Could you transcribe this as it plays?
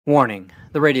Warning.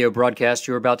 The radio broadcast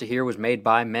you are about to hear was made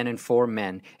by men and for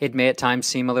men. It may at times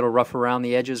seem a little rough around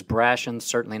the edges, brash, and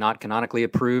certainly not canonically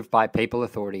approved by papal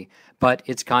authority. But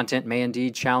its content may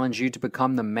indeed challenge you to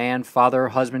become the man, father,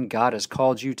 husband God has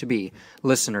called you to be.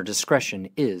 Listener discretion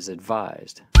is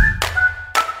advised.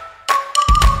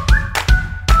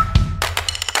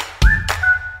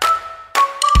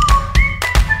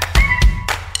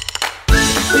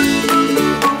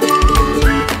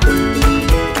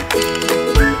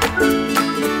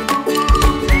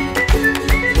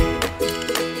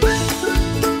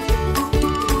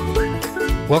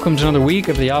 Welcome to another week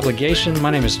of The Obligation. My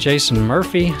name is Jason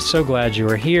Murphy. So glad you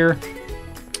are here.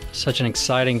 Such an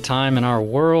exciting time in our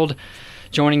world.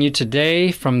 Joining you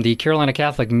today from the Carolina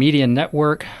Catholic Media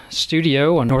Network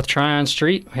studio on North Tryon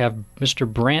Street. We have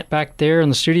Mr. Brandt back there in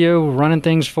the studio running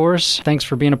things for us. Thanks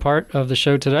for being a part of the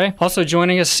show today. Also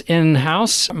joining us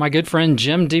in-house, my good friend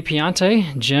Jim De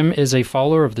Piante. Jim is a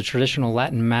follower of the traditional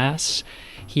Latin Mass.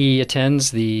 He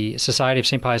attends the Society of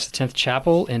St. Pius X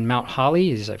Chapel in Mount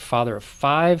Holly. He's a father of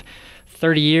 5,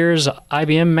 30 years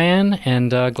IBM man,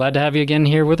 and glad to have you again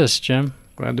here with us, Jim.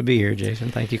 Glad to be here,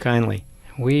 Jason. Thank you kindly.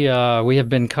 We have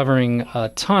been covering a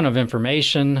ton of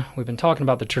information. We've been talking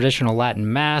about the traditional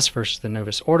Latin Mass versus the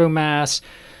Novus Ordo Mass,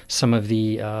 some of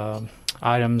the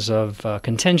items of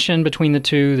contention between the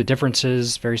two, the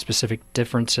differences, very specific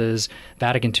differences,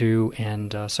 Vatican II,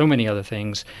 and so many other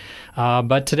things.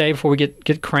 But today, before we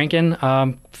get cranking,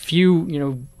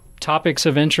 few topics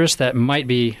of interest that might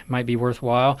be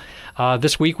worthwhile.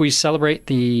 This week we celebrate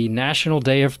the National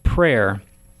Day of Prayer.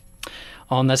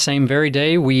 On that same very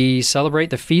day, we celebrate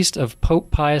the feast of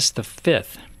Pope Pius V.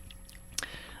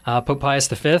 Pope Pius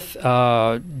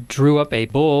V drew up a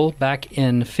bull back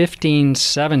in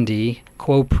 1570,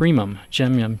 Quo Primum.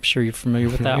 Jim, I'm sure you're familiar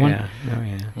with that one.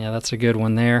 Yeah, that's a good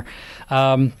one there.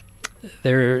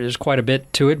 There is quite a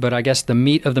bit to it, but I guess the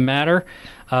meat of the matter,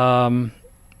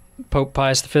 Pope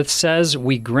Pius V says,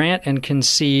 we grant and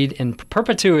concede in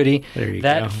perpetuity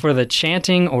that for the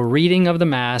chanting or reading of the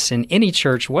Mass in any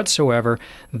church whatsoever,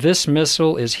 this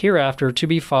missal is hereafter to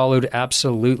be followed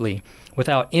absolutely,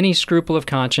 without any scruple of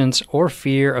conscience or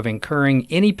fear of incurring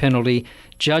any penalty,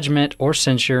 judgment, or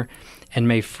censure, and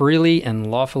may freely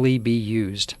and lawfully be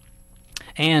used.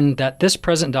 And that this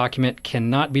present document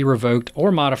cannot be revoked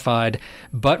or modified,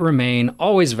 but remain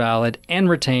always valid and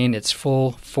retain its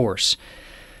full force,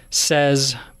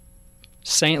 says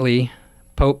saintly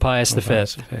Pope Pius V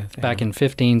back in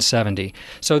 1570.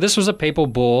 So this was a papal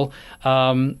bull.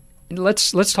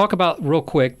 Let's talk about real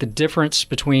quick the difference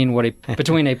between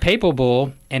between a papal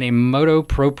bull and a motu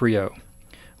proprio,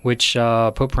 which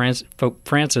Pope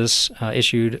Francis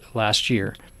issued last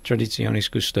year.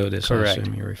 Traditionis Custodes, correct. I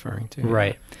assume you're referring to.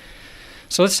 Right.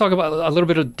 So let's talk about a little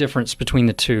bit of difference between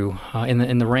the two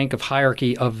in the rank of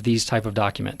hierarchy of these type of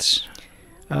documents.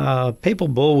 Papal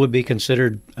bull would be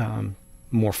considered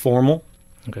more formal.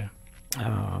 Okay.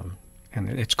 And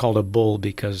it's called a bull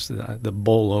because the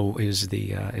bullo is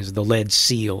the lead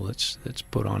seal that's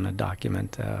put on a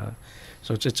document.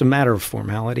 So it's a matter of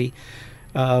formality.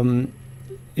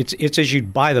 It's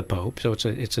issued by the Pope, so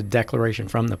it's a declaration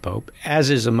from the Pope, as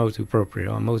is a motu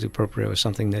proprio. A motu proprio is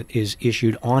something that is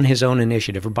issued on his own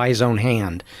initiative or by his own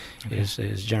hand. Okay.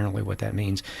 is generally what that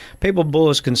means. Papal bull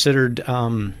is considered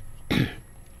of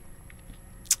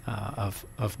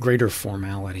greater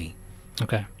formality.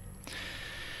 Okay.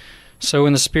 So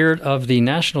in the spirit of the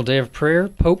National Day of Prayer,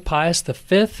 Pope Pius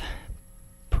V,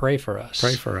 pray for us.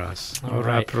 Pray for us. All Ora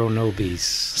right. pro nobis.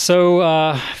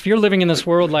 So if you're living in this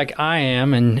world like I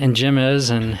am and Jim is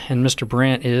and Mr.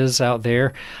 Brandt is out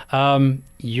there,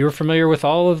 you're familiar with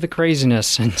all of the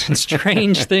craziness and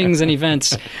strange things and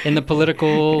events in the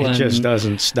political and just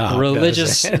doesn't stop,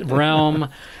 religious realm.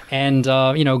 And,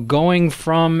 going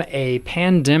from a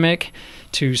pandemic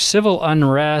to civil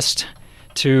unrest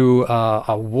to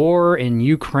a war in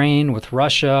Ukraine with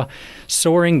Russia,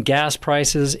 soaring gas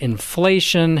prices,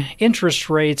 inflation, interest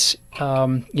rates,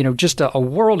 just a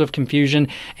world of confusion.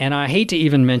 And I hate to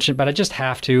even mention, but I just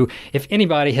have to, if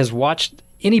anybody has watched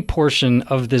any portion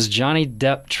of this Johnny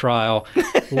Depp trial,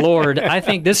 Lord, I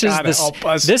think this is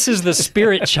the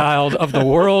spirit child of the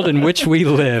world in which we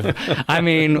live. I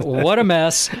mean, what a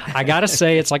mess. I got to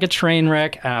say, it's like a train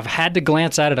wreck. I've had to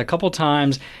glance at it a couple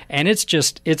times, and it's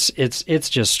just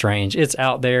strange. It's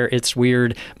out there. It's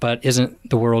weird, but isn't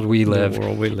the world we live. The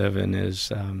world we live in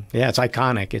is, it's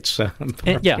iconic. It's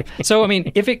yeah. So, I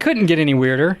mean, if it couldn't get any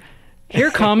weirder,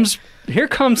 Here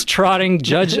comes trotting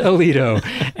Judge Alito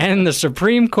and the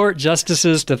Supreme Court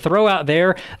justices to throw out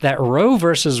there that Roe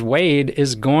versus Wade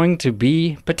is going to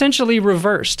be potentially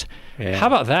reversed. Yeah. How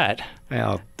about that?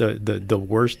 Well, the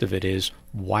worst of it is,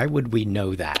 why would we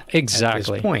know that Exactly. at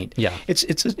this point? Yeah.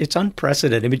 It's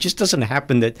unprecedented. It just doesn't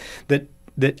happen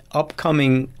that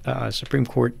upcoming Supreme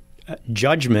Court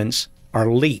judgments are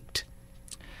leaked,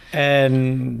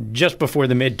 and just before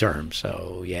the midterm.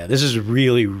 So yeah, this is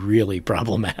really, really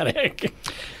problematic.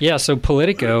 Yeah. So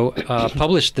Politico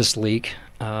published this leak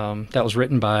that was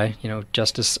written by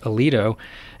Justice Alito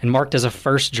and marked as a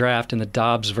first draft in the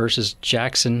Dobbs versus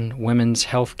Jackson women's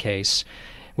health case,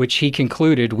 which he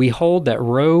concluded, "We hold that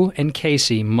Roe and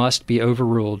Casey must be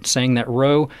overruled," saying that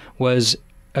Roe was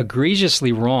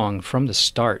egregiously wrong from the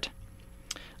start.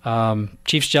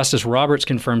 Chief Justice Roberts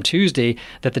confirmed Tuesday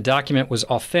that the document was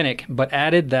authentic, but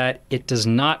added that it does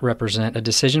not represent a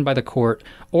decision by the court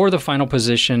or the final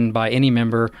position by any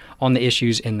member on the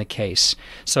issues in the case.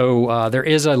 So there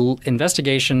is an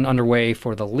investigation underway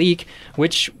for the leak,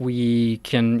 which we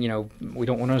can, we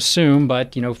don't want to assume,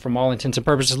 but, from all intents and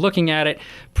purposes, looking at it,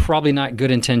 probably not good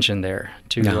intention there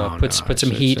to put some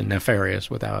heat. It's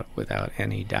nefarious without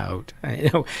any doubt,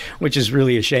 which is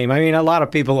really a shame. I mean, a lot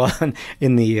of people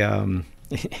in the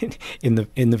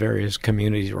various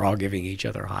communities are all giving each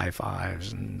other high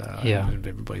fives, and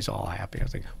everybody's all happy. I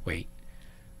was like, wait,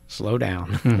 slow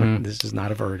down. Mm-hmm. This is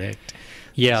not a verdict.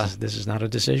 Yeah, this is not a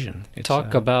decision.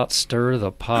 Talk about stir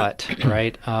the pot,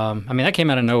 right? That came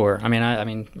out of nowhere. I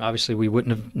mean, obviously we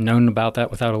wouldn't have known about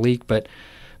that without a leak, but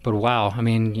wow.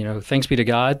 Thanks be to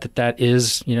God that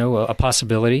is, a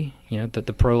possibility. That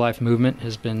the pro-life movement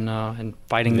has been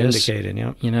fighting this. Vindicated,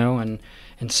 yeah.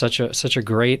 And such a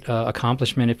great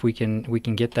accomplishment if we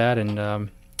can get that,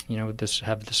 and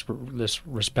this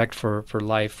respect for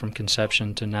life from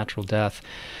conception to natural death.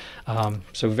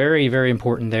 So very, very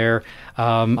important there.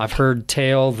 I've heard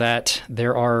tale that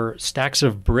there are stacks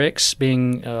of bricks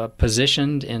being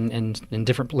positioned in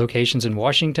different locations in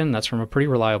Washington. That's from a pretty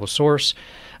reliable source.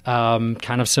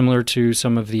 Kind of similar to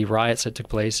some of the riots that took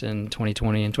place in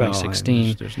 2020 and 2016.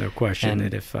 Well, there's no question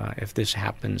that if this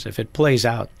happens, if it plays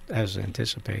out as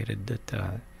anticipated,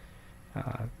 that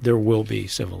there will be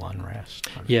civil unrest.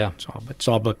 It's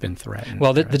all but been threatened.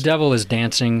 Well, the devil is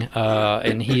dancing,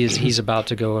 and he's about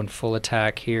to go in full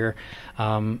attack here.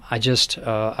 I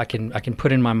can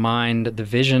put in my mind the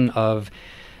vision of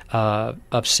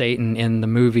Satan in the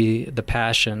movie The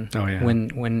Passion. Oh, yeah.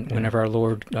 Whenever our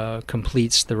Lord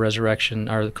completes the resurrection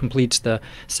or completes the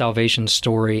salvation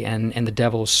story, and the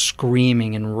devil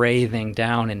screaming and raving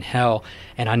down in hell.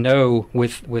 And I know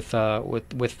with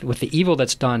the evil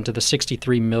that's done to the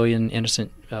 63 million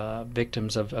innocent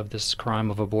victims of this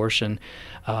crime of abortion,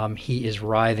 he is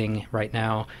writhing right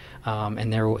now.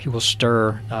 And he will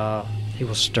stir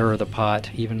the pot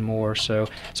even more. So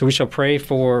we shall pray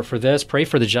for this. Pray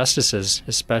for the justices,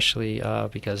 especially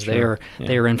because they are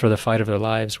in for the fight of their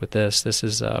lives with this. This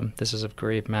is a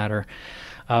grave matter.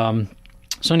 So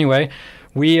anyway,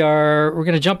 we're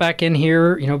going to jump back in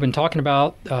here. Been talking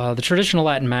about the traditional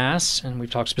Latin Mass, and we've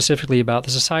talked specifically about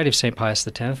the Society of St. Pius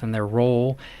X and their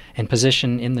role and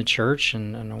position in the church,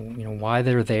 and why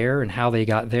they're there and how they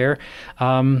got there.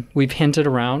 We've hinted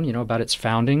around, about its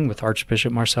founding with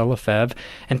Archbishop Marcel Lefebvre,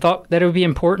 and thought that it would be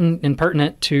important and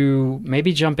pertinent to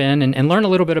maybe jump in and learn a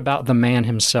little bit about the man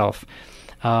himself.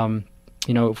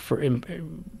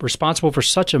 Responsible for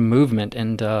such a movement,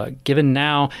 and given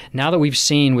now that we've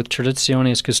seen with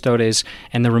Traditionis Custodes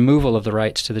and the removal of the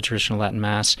rites to the traditional Latin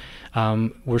Mass,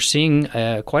 we're seeing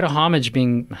quite a homage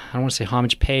being, I don't want to say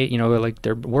homage paid, like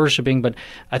they're worshiping, but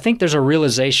I think there's a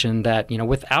realization that,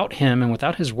 without him and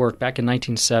without his work back in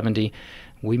 1970,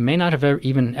 we may not have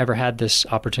ever had this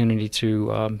opportunity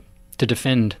to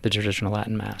defend the traditional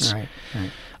Latin Mass. Right.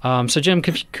 So, Jim,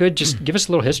 if you could just give us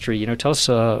a little history, tell us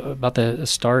about the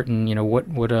start and,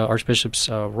 what Archbishop's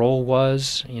role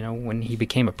was, when he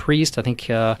became a priest, I think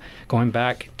going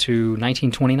back to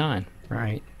 1929.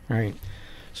 Right.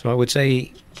 So I would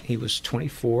say he was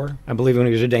 24, I believe, when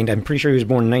he was ordained. I'm pretty sure he was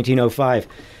born in 1905.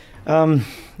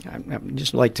 I'd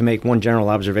just like to make one general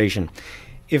observation.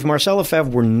 If Marcel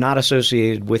Lefebvre were not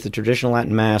associated with the traditional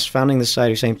Latin Mass, founding the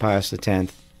Society of St. Pius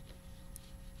X,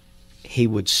 he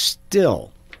would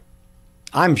still...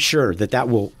 I'm sure that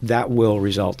will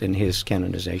result in his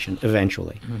canonization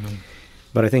eventually. Mm-hmm.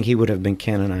 But I think he would have been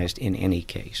canonized in any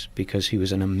case because he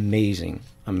was an amazing,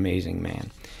 amazing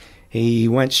man. He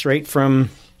went straight from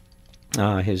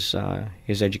his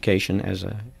education as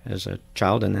a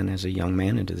child and then as a young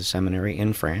man into the seminary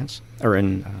in France,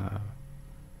 and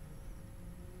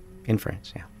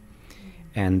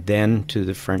then to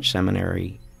the French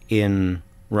seminary in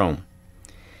Rome.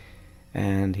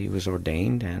 And he was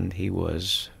ordained, and he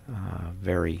was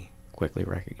very quickly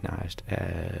recognized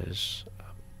as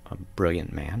a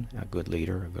brilliant man, a good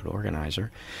leader, a good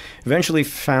organizer, eventually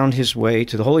found his way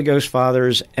to the Holy Ghost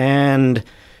Fathers and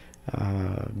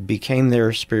became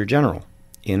their superior general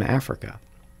in Africa.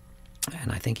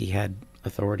 And I think he had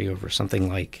authority over something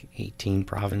like 18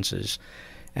 provinces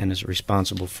and is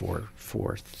responsible for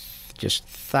just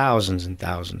thousands and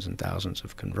thousands and thousands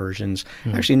of conversions.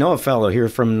 I actually know a fellow here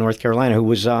from North Carolina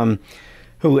who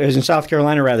is in South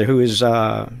Carolina rather, who is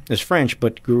French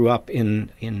but grew up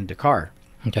in Dakar.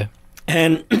 Okay.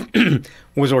 And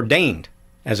was ordained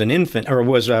as an infant, or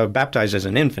was baptized as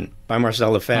an infant by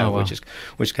Marcel Lefebvre, wow. which is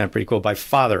kind of pretty cool, by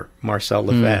Father Marcel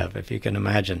Lefebvre, if you can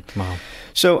imagine. Wow.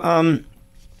 So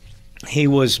he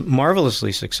was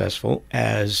marvelously successful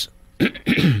as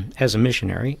a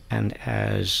missionary and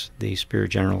as the Superior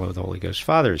General of the Holy Ghost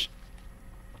Fathers.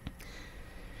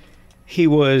 He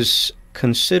was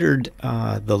considered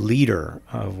the leader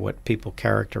of what people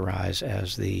characterize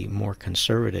as the more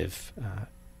conservative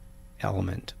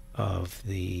element of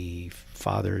the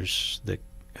fathers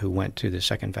who went to the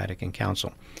Second Vatican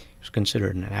Council. He was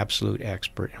considered an absolute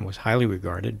expert and was highly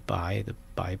regarded by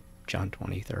John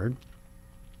XXIII.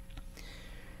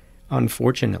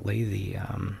 Unfortunately,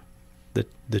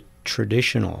 the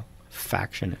traditional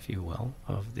faction, if you will,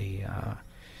 of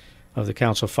the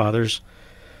Council Fathers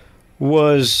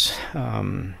was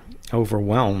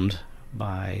overwhelmed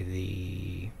by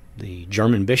the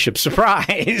German bishop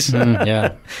surprise.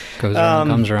 Yeah, goes around,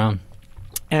 comes around,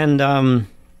 and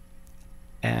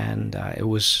it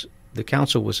was, the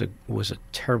council was a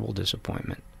terrible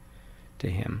disappointment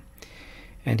to him,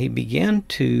 and he began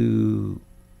to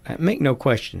make no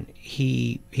question.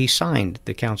 He signed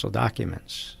the council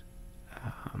documents,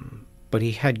 but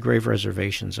he had grave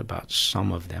reservations about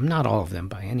some of them, not all of them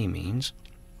by any means.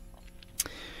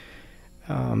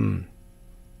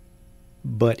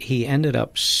 But he ended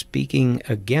up speaking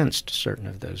against certain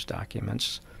of those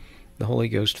documents. The Holy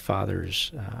Ghost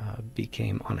Fathers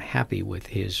became unhappy with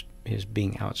his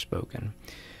being outspoken.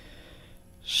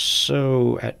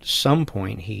 So at some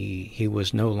point he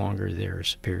was no longer their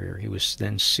superior. He was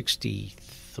then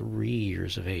 63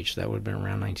 years of age. That would have been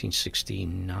around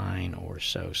 1969 or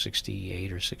so,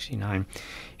 68 or 69.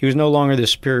 He was no longer the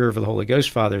superior of the Holy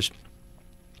Ghost Fathers,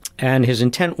 and his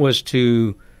intent was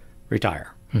to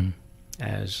retire.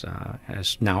 As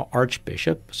now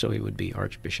Archbishop, so he would be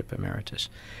Archbishop Emeritus.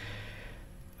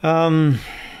 A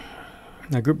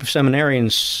group of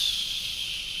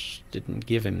seminarians didn't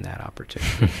give him that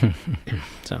opportunity.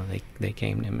 So they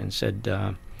came to him and said,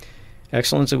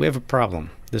 Excellency, we have a problem.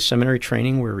 The seminary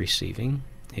training we're receiving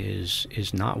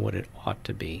is not what it ought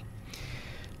to be.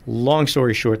 Long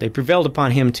story short, they prevailed upon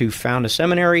him to found a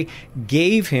seminary,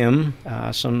 gave him,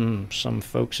 some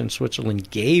folks in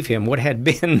Switzerland gave him what had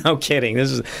been, no kidding,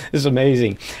 this is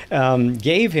amazing,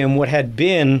 gave him what had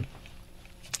been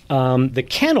the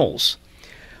kennels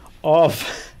of,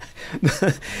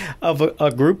 of a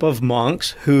group of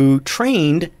monks who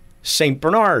trained St.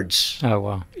 Bernards. Oh,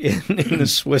 wow. in the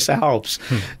Swiss Alps.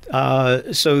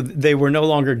 So they were no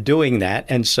longer doing that.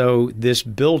 And so this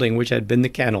building, which had been the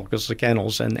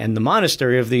kennels and the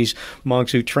monastery of these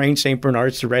monks who trained St.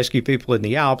 Bernards to rescue people in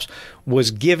the Alps, was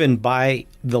given by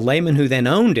the layman who then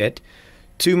owned it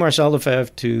to Marcel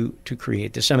Lefebvre to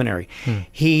create the seminary.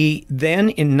 He then,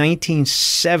 in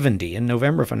 1970, in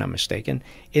November, if I'm not mistaken,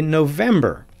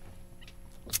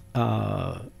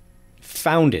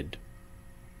 founded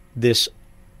this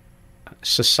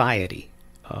society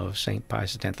of St.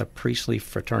 Pius X, the priestly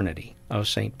fraternity of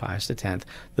St. Pius X,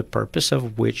 the purpose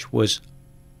of which was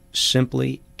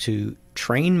simply to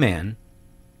train men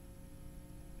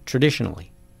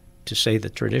traditionally, to say the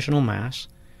traditional Mass,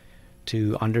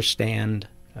 to understand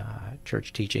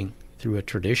church teaching through a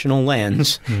traditional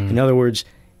lens. In other words,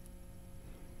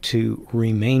 to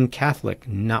remain Catholic,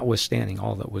 notwithstanding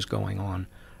all that was going on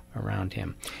around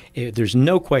him. There's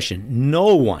no question,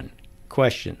 no one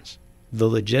questions the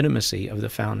legitimacy of the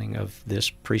founding of this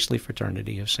priestly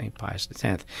fraternity of St. Pius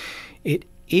X. It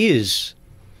is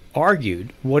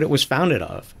argued what it was founded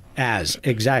as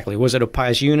exactly. Was it a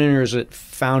pious union, or is it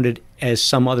founded as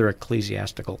some other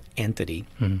ecclesiastical entity?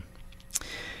 In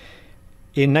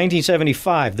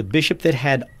 1975, the bishop that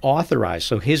had authorized,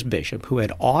 so his bishop who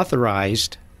had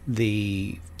authorized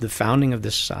the founding of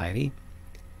this society,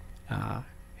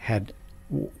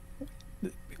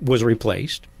 was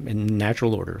replaced in the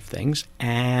natural order of things,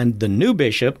 and the new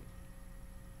bishop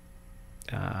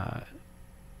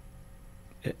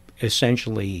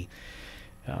essentially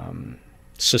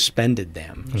suspended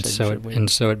them. And so it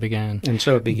began. And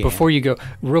so it began. Before you go,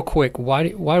 real quick,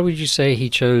 why would you say he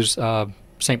chose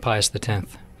St. Pius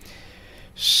X?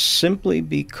 Simply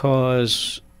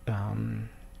because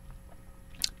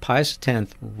Pius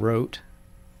X wrote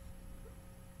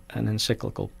an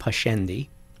encyclical, Pascendi,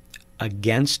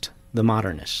 against the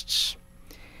modernists.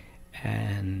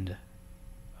 And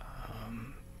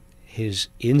his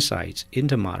insights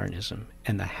into modernism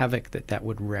and the havoc that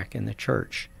would wreak in the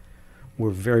church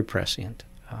were very prescient.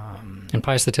 And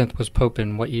Pius X was Pope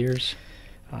in what years?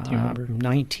 Do you remember?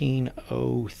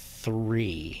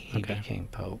 1903 he became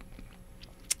Pope.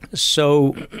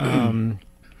 So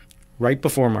right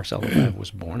before Marcel Lefebvre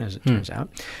was born, as it turns out.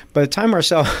 By the time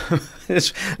Marcel,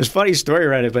 there's a funny story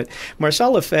around it, but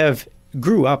Marcel Lefebvre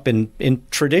grew up in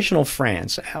traditional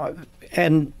France,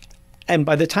 and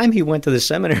by the time he went to the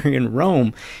seminary in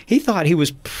Rome, he thought he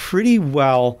was pretty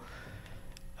well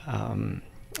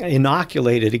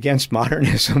inoculated against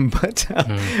modernism. But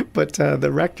the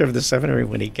rector of the seminary,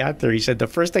 when he got there, he said, the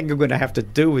first thing I'm going to have to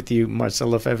do with you, Marcel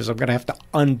Lefebvre, is I'm going to have to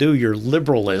undo your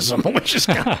liberalism, which is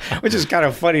kind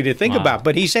of funny to think about.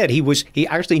 But he said he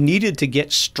actually needed to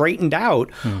get straightened out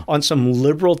on some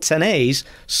liberal tenets,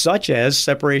 such as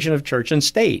separation of church and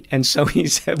state. And so he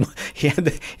said he had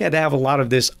to have a lot of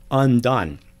this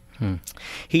undone.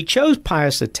 He chose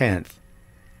Pius X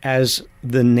as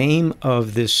the name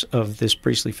of this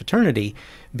priestly fraternity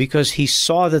because he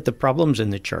saw that the problems in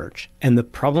the church and the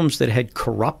problems that had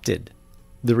corrupted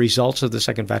the results of the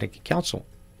Second Vatican Council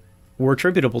were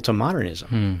attributable to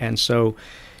modernism. And so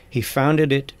he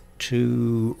founded it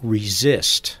to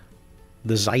resist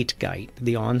the zeitgeist,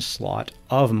 the onslaught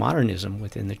of modernism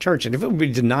within the church. And if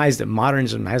everybody denies that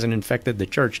modernism hasn't infected the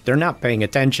church, they're not paying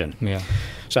attention. Yeah.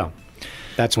 So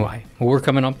that's why. Well, we're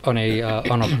coming up on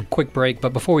a quick break,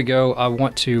 but before we go, I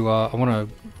want to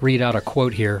read out a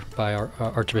quote here by our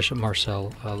Archbishop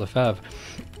Marcel Lefebvre.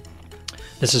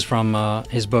 This is from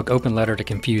his book Open Letter to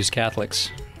Confused Catholics.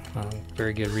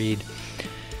 Very good read.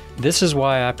 This is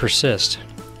why I persist,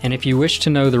 and if you wish to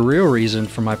know the real reason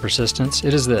for my persistence,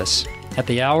 it is this: at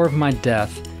the hour of my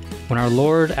death, when our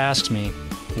Lord asks me,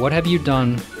 "What have you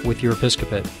done with your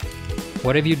episcopate?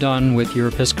 What have you done with your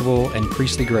episcopal and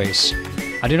priestly grace?"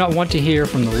 I do not want to hear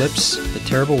from the lips the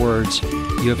terrible words,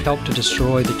 "You have helped to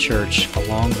destroy the church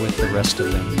along with the rest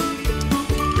of them."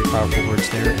 Very powerful words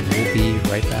there, and we'll be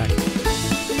right back.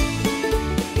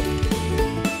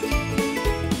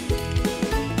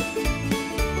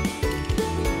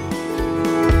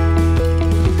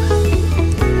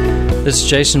 This is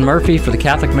Jason Murphy for the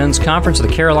Catholic Men's Conference of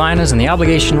the Carolinas and the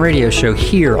Obligation Radio Show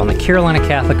here on the Carolina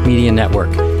Catholic Media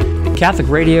Network. Catholic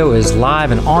Radio is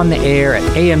live and on the air at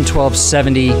AM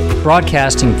 1270,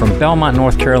 broadcasting from Belmont,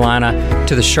 North Carolina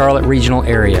to the Charlotte regional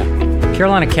area.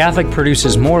 Carolina Catholic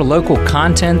produces more local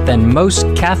content than most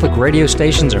Catholic radio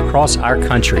stations across our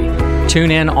country.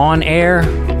 Tune in on air,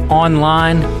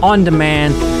 online, on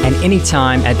demand, and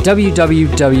anytime at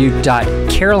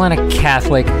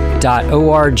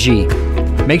www.carolinacatholic.org.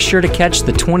 Make sure to catch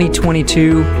the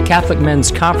 2022 Catholic Men's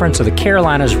Conference of the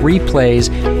Carolinas replays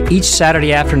each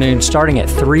Saturday afternoon starting at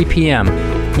 3 p.m.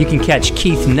 You can catch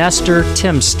Keith Nestor,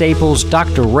 Tim Staples,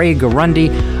 Dr. Ray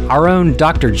Garundi, our own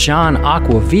Dr. John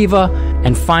Aquaviva,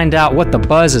 and find out what the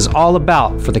buzz is all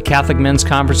about for the Catholic Men's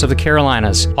Conference of the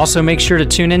Carolinas. Also, make sure to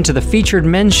tune in to the featured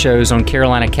men's shows on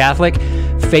Carolina Catholic: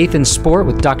 Faith and Sport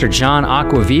with Dr. John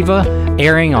Aquaviva,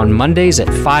 airing on Mondays at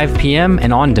 5 p.m.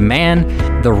 and on demand;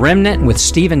 The Remnant with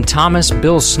Stephen Thomas,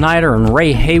 Bill Snyder, and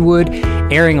Ray Haywood,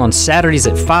 airing on Saturdays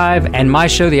at 5, and my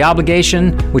show, The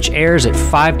Obligation, which airs at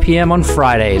 5 p.m. on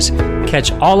Fridays.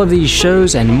 Catch all of these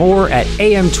shows and more at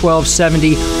AM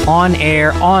 1270, on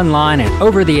air, online, and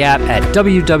over the app at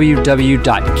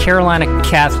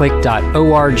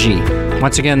www.carolinacatholic.org.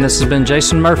 Once again, this has been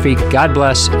Jason Murphy. God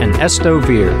bless, and Esto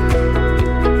Vir.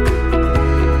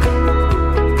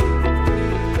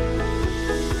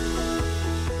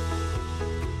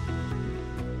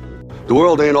 The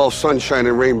world ain't all sunshine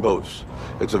and rainbows.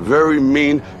 It's a very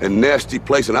mean and nasty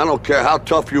place, and I don't care how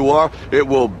tough you are, it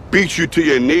will beat you to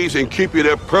your knees and keep you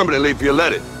there permanently if you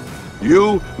let it.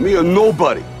 You, me, or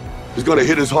nobody is gonna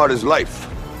hit as hard as life.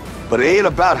 But it ain't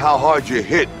about how hard you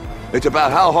hit. It's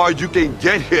about how hard you can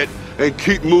get hit and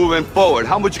keep moving forward.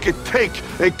 How much you can take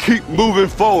and keep moving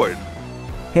forward.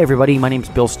 Hey everybody, my name's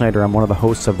Bill Snyder. I'm one of the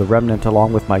hosts of The Remnant,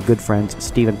 along with my good friends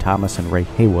Stephen Thomas and Ray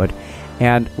Haywood.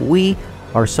 And we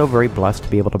are so very blessed to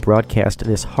be able to broadcast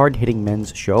this hard-hitting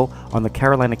men's show on the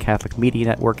Carolina Catholic Media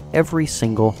Network every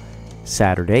single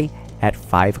Saturday at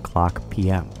 5 o'clock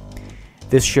p.m.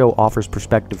 This show offers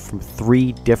perspective from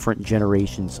 3 different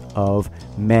generations of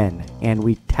men, and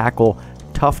we tackle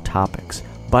tough topics.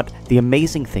 But the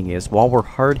amazing thing is, while we're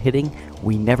hard-hitting,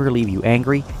 we never leave you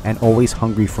angry and always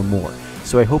hungry for more.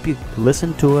 So I hope you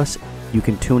listen to us. You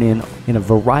can tune in a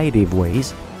variety of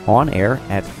ways, on air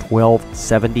at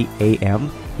 1270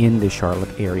 a.m. in the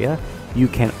Charlotte area. You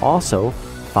can also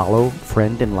follow,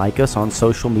 friend, and like us on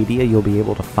social media. You'll be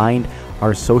able to find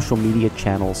our social media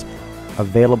channels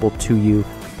available to you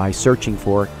by searching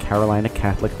for Carolina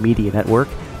Catholic Media Network.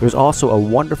 There's also a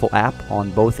wonderful app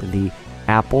on both the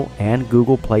Apple and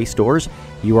Google Play stores.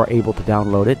 You are able to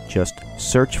download it. Just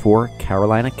search for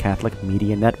Carolina Catholic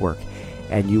Media Network,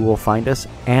 and you will find us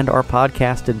and our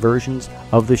podcasted versions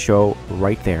of the show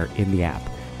right there in the app.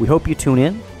 We hope you tune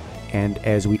in, and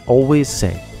as we always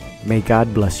say, may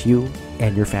God bless you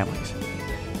and your families.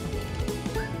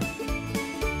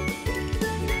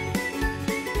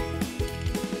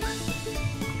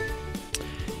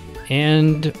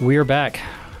 And we're back.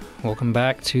 Welcome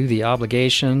back to The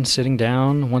Obligation, sitting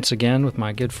down once again with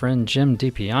my good friend Jim De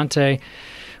Piante.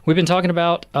 We've been talking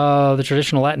about the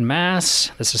traditional Latin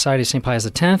Mass, the Society of St. Pius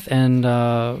X, and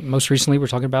most recently we're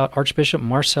talking about Archbishop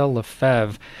Marcel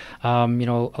Lefebvre. A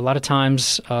lot of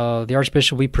times the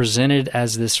Archbishop will be presented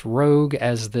as this rogue,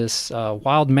 as this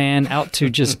wild man out to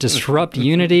just disrupt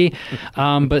unity.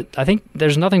 But I think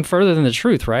there's nothing further than the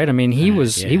truth, right? I mean, he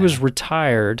was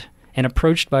retired and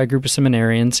approached by a group of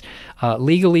seminarians,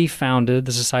 legally founded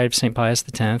the Society of St. Pius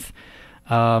X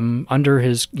under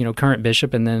his current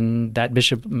bishop, and then that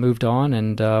bishop moved on,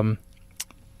 and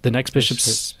the next bishop,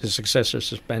 his successor,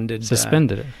 suspended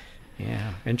it.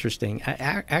 Yeah, interesting.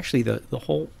 Actually, the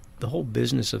whole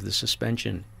business of the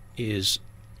suspension is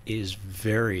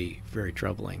very, very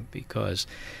troubling, because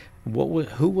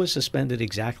who was suspended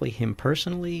exactly? Him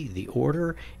personally, the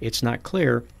order? It's not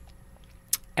clear.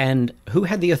 And who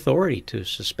had the authority to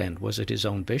suspend? Was it his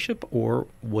own bishop, or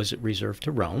was it reserved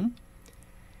to Rome?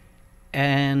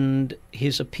 And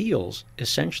his appeals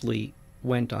essentially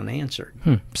went unanswered.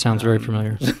 Sounds very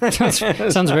familiar. sounds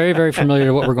very, very familiar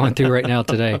to what we're going through right now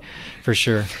today, for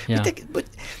sure. Yeah. But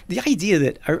the idea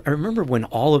that I remember when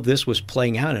all of this was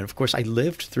playing out, and of course I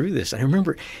lived through this. I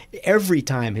remember every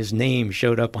time his name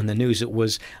showed up on the news, it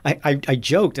was I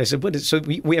joked. I said, "So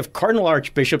we have cardinal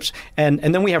archbishops, and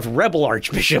then we have rebel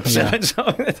archbishops." Yeah. That's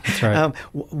right.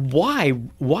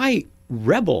 Why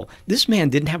rebel? This man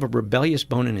didn't have a rebellious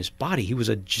bone in his body. He was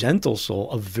a gentle soul,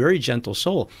 a very gentle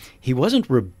soul. He wasn't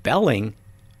rebelling.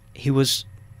 He was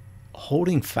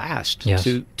holding fast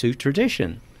to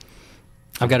tradition.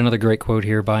 I've got another great quote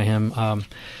here by him.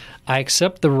 I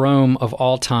accept the Rome of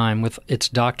all time with its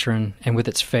doctrine and with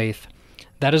its faith.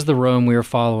 That is the Rome we are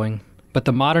following. But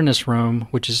the modernist Rome,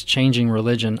 which is changing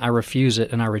religion, I refuse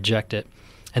it and I reject it.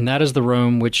 And that is the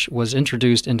Rome which was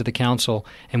introduced into the council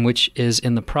and which is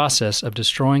in the process of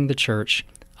destroying the church.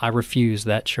 I refuse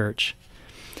that church.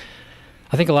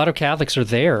 I think a lot of Catholics are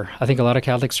there. I think a lot of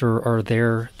Catholics are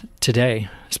there today,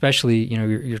 especially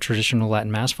your traditional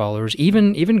Latin Mass followers,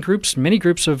 even many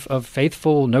groups of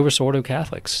faithful Novus Ordo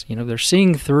Catholics. They're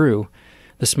seeing through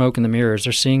the smoke and the mirrors.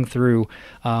 They're seeing through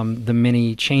the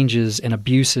many changes and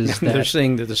abuses. They're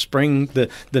seeing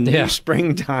that the new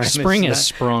springtime. Spring has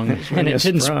sprung, and it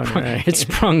didn't sprung. Right? It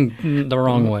sprung the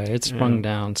wrong way. It sprung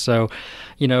down. So,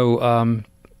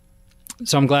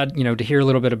 so I'm glad to hear a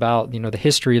little bit about the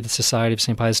history of the Society of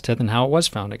St. Pius X and how it was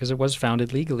founded, because it was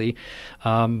founded legally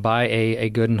by a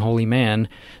good and holy man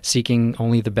seeking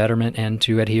only the betterment and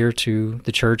to adhere to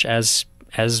the Church as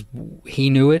he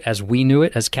knew it, as we knew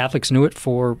it, as Catholics knew it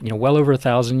for well over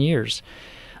 1,000 years.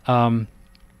 And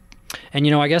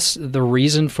I guess the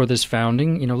reason for this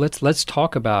founding, let's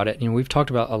talk about it. We've talked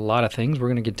about a lot of things. We're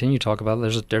going to continue to talk about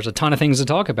it. There's a ton of things to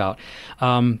talk about.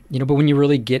 But when you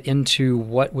really get into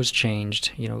what was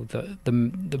changed,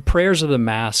 the prayers of the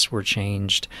Mass were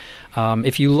changed.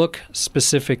 If you look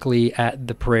specifically at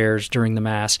the prayers during the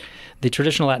Mass, the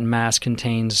traditional Latin Mass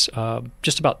contains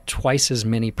just about twice as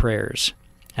many prayers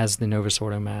as the Novus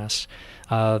Ordo Mass.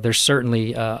 There's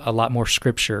certainly a lot more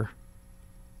scripture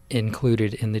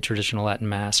included in the traditional Latin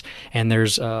Mass, and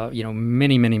there's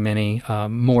many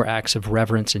more acts of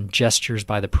reverence and gestures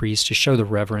by the priest to show the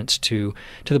reverence to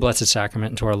the Blessed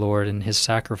Sacrament and to our Lord and His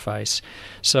sacrifice.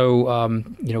 So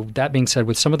that being said,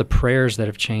 with some of the prayers that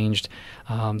have changed,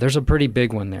 there's a pretty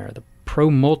big one there: the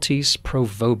Pro Multis, Pro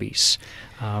Vobis.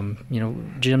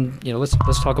 Jim,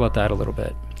 let's talk about that a little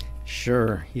bit.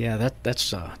 Sure. Yeah,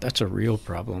 that's a real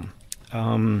problem.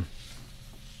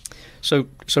 So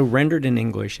rendered in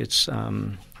English, it's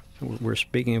we're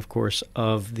speaking, of course,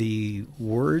 of the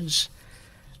words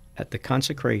at the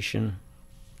consecration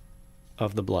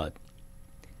of the blood,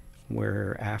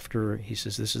 where after he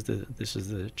says, "This is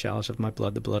the chalice of my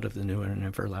blood, the blood of the new and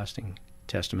everlasting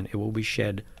testament. It will be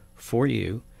shed for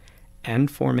you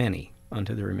and for many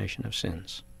unto the remission of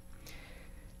sins."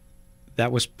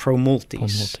 That was pro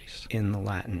multis in the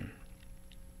Latin.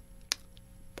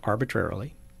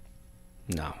 Arbitrarily.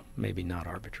 No, maybe not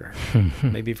arbitrary.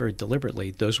 Maybe very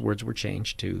deliberately, those words were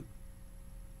changed to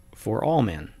for all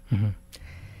men. Mm-hmm.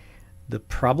 The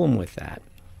problem with that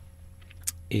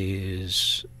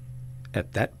is,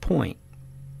 at that point,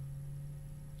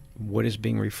 what is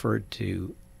being referred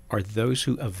to are those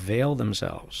who avail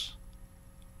themselves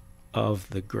of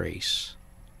the grace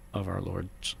of our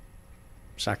Lord's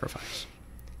sacrifice.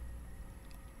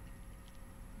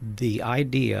 The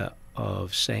idea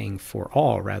of saying for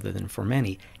all rather than for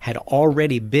many had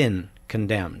already been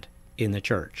condemned in the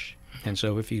church. And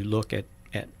so if you look at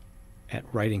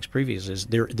writings previous,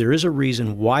 there is a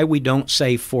reason why we don't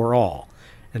say for all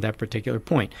at that particular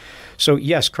point. So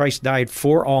yes, Christ died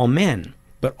for all men,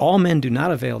 but all men do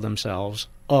not avail themselves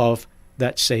of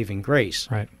that saving grace.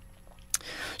 Right.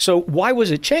 So why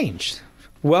was it changed?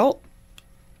 Well,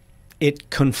 it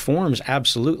conforms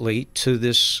absolutely to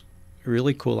this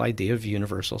really cool idea of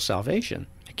universal salvation.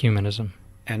 Ecumenism.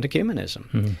 And ecumenism.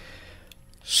 Mm-hmm.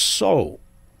 So,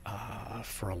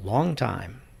 for a long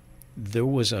time, there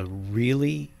was a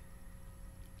really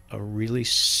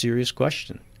serious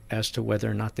question as to whether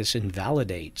or not this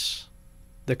invalidates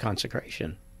the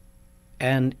consecration.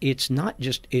 And it's not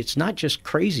just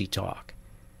crazy talk.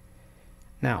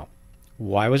 Now,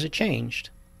 why was it changed?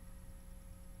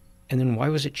 And then why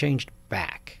was it changed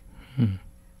back?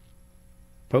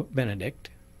 Pope Benedict,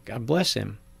 God bless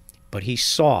him, but he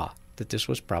saw that this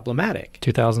was problematic.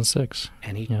 2006.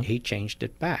 And he changed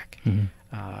it back,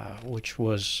 which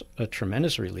was a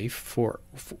tremendous relief for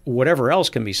whatever else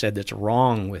can be said that's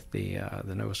wrong with the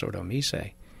Novus Ordo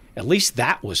Missae. At least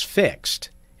that was fixed.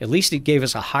 At least it gave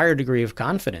us a higher degree of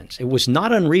confidence. It was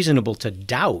not unreasonable to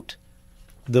doubt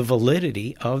the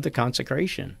validity of the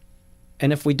consecration.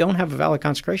 And if we don't have a valid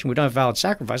consecration, we don't have a valid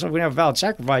sacrifice. If we don't have a valid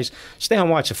sacrifice, stay and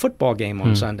watch a football game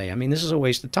on Sunday. I mean, this is a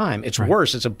waste of time. It's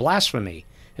worse. It's a blasphemy.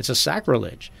 It's a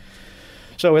sacrilege.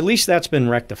 So at least that's been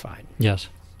rectified. Yes.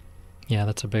 Yeah,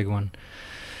 that's a big one.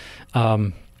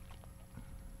 So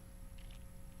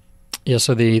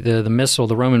the missal,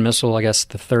 the Roman Missal, I guess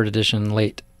the third edition,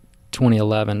 late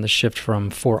 2011, the shift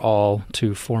from for all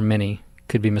to for many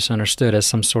could be misunderstood as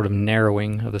some sort of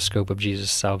narrowing of the scope of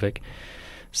Jesus'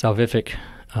 salvific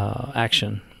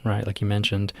action, right, like you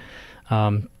mentioned.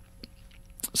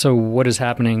 So what is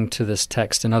happening to this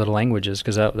text in other languages?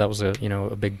 Because that was a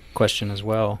big question as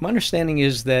well. My understanding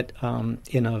is that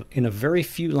in a very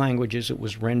few languages it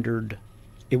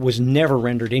was never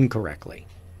rendered incorrectly.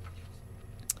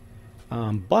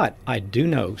 But I do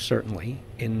know certainly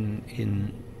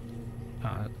in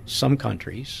some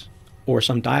countries, or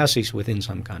some dioceses within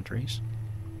some countries,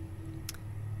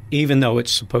 even though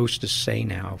it's supposed to say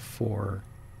now for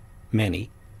many,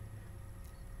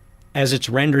 as it's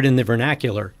rendered in the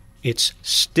vernacular, it's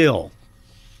still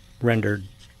rendered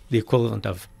the equivalent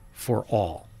of for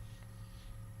all.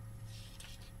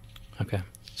 Okay.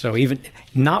 So even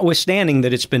notwithstanding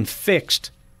that it's been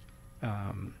fixed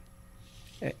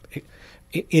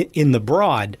in the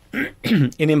broad,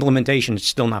 in implementation, it's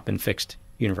still not been fixed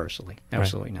universally.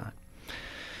 Absolutely not.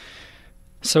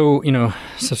 So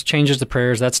so changes to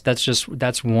prayers.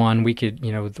 That's one. We could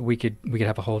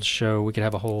have a whole show. We could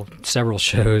have several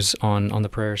shows on the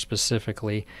prayer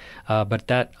specifically. But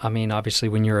that, I mean, obviously,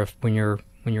 when you're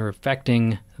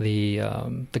affecting the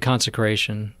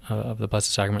consecration of the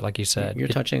Blessed Sacrament, like you said, you're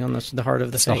touching on the heart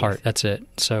of the faith. The heart. That's it.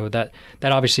 So that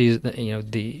obviously is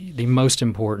the most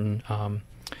important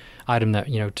item that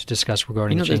to discuss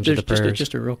regarding the change of the prayers.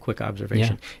 Just a real quick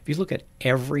observation. Yeah. If you look at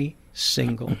every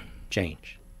single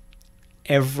change,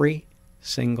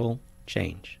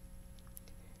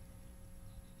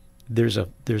 there's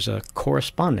a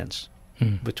correspondence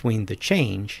between the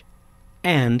change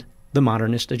and the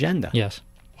modernist agenda. Yes.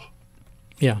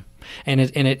 Yeah. And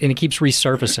it keeps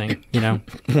resurfacing,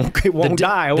 It won't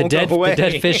die. It won't go away. The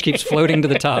dead fish keeps floating to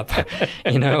the top,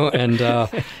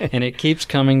 and it keeps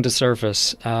coming to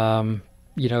surface.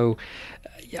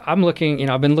 I'm looking,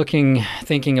 I've been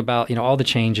thinking about, all the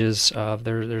changes.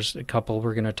 There's a couple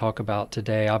we're going to talk about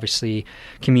today. Obviously,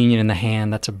 communion in the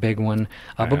hand, that's a big one.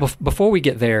 But before we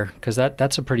get there, because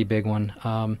that's a pretty big one,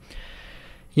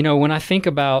 when I think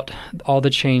about all the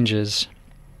changes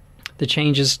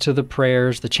to the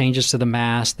prayers, the changes to the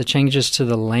Mass, the changes to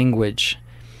the language,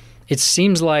 it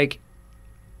seems like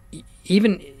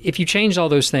even if you changed all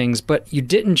those things, but you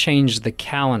didn't change the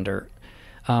calendar,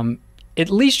 at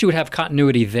least you would have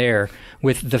continuity there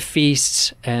with the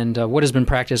feasts and what has been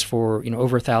practiced for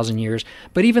over 1,000 years.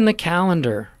 But even the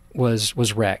calendar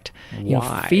was wrecked.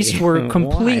 Why? Feasts were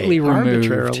completely removed.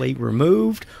 Arbitrarily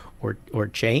removed or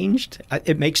changed.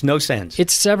 It makes no sense. It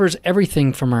severs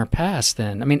everything from our past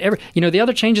then. I mean, the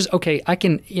other changes, okay, I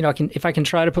can if I can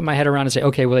try to put my head around and say,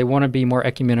 okay, well, they want to be more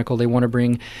ecumenical. They want to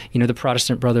bring, the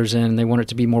Protestant brothers in. They want it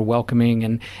to be more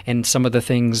welcoming, and some of the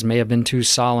things may have been too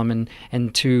solemn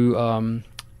and too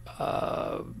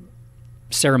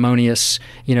ceremonious,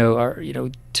 or,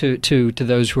 to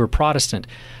those who are Protestant.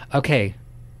 Okay,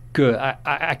 good.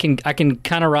 I can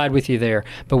kind of ride with you there.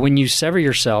 But when you sever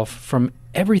yourself from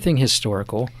everything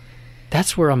historical,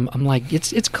 that's where I'm like,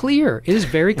 it's clear. It is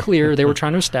very clear they were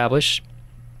trying to establish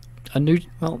a new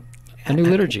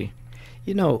liturgy.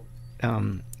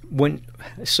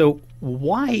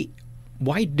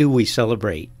 Why do we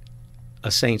celebrate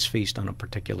a saint's feast on a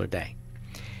particular day?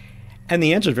 And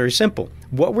the answer is very simple.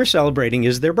 What we're celebrating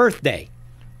is their birthday.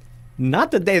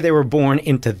 Not the day they were born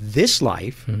into this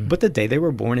life, but the day they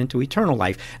were born into eternal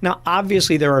life. Now,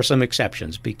 obviously, there are some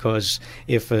exceptions, because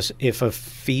if a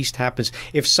feast happens,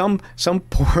 if some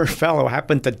poor fellow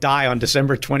happened to die on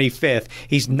December 25th,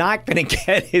 he's not going to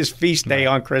get his feast day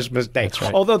on Christmas Day. That's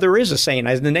right. Although there is a saint,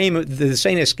 the name of the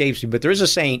saint escapes me, but there is a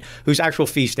saint whose actual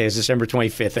feast day is December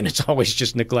 25th, and it's always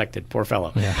just neglected. Poor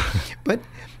fellow. Yeah. But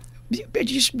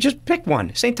just pick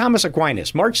one. St. Thomas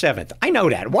Aquinas, March 7th. I know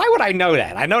that. Why would I know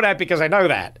that? I know that because I know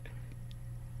that.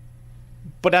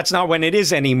 But that's not when it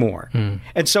is anymore.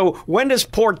 And so when does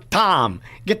poor Tom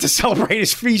get to celebrate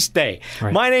his feast day?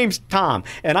 Right. My name's Tom,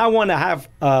 and I want to have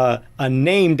a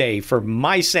name day for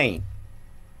my saint.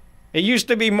 It used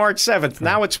to be March 7th.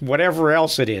 Now it's whatever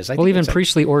else it is. Well, even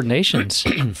priestly ordinations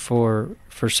for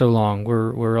so long,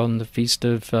 we're on the feast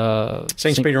of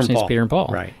Saints Peter and Paul.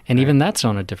 Right. And even that's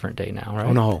on a different day now, right?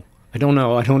 Oh, no. I don't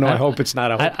know. I hope it's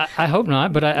not. I hope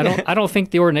not, but I don't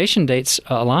think the ordination dates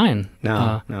align.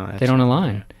 No, they don't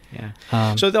align.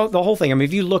 Yeah. So the whole thing, I mean,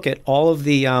 if you look at all of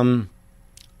the,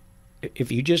 if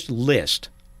you just list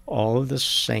all of the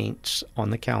saints on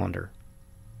the calendar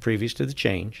previous to the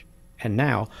change and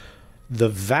now, the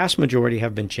vast majority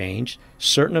have been changed.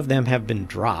 Certain of them have been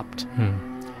dropped,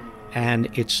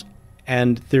 and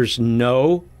there's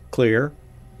no clear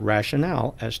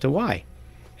rationale as to why.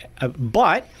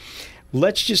 But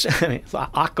let's just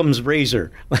Occam's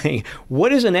razor.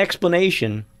 What is an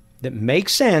explanation that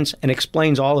makes sense and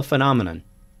explains all the phenomenon?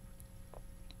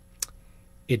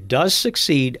 It does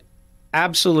succeed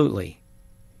absolutely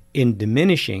in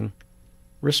diminishing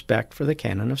respect for the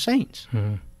canon of saints.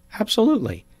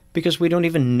 Absolutely. Because we don't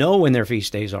even know when their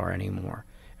feast days are anymore,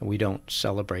 and we don't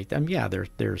celebrate them. Yeah,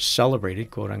 they're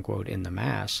celebrated, quote unquote, in the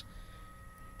Mass,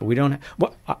 but we don't.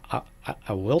 Well,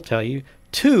 I will tell you,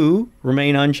 two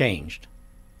remain unchanged: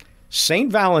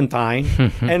 Saint Valentine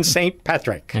and Saint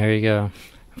Patrick. There you go.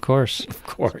 Of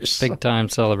course, big time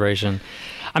celebration.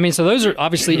 I mean, so those are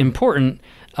obviously important,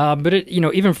 but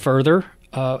even further,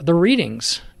 the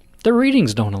readings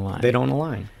don't align. They don't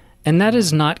align. And that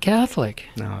is not Catholic.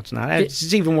 No, it's not.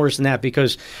 It's even worse than that,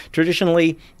 because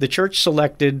traditionally the Church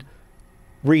selected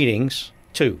readings,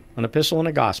 two, an epistle and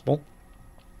a gospel.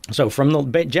 So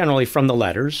generally from the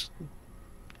letters,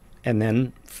 and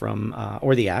then from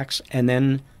or the Acts, and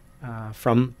then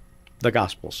from the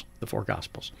Gospels, the four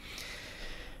Gospels.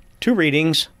 Two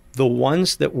readings, the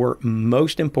ones that were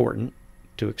most important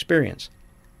to experience.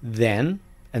 Then.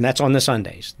 And that's on the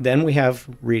Sundays. Then we have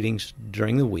readings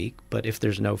during the week, but if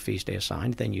there's no feast day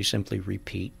assigned, then you simply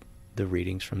repeat the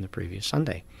readings from the previous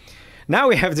Sunday. Now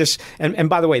we have this, and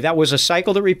by the way, that was a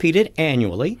cycle that repeated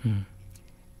annually,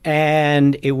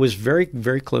 and it was very,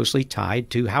 very closely tied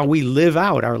to how we live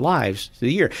out our lives through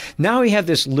the year. Now we have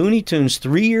this Looney Tunes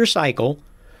 3-year cycle,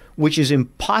 which is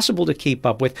impossible to keep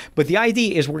up with, but the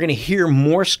idea is we're going to hear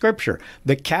more Scripture.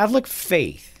 The Catholic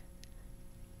faith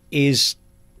is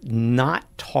not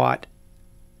taught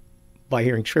by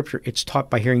hearing Scripture. It's taught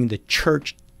by hearing the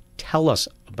Church tell us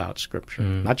about Scripture,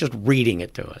 not just reading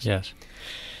it to us. Yes.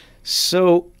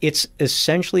 So it's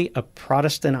essentially a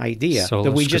Protestant idea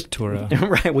that we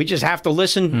just have to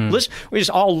listen. We just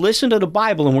all listen to the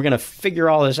Bible and we're going to figure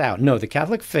all this out. No, the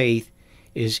Catholic faith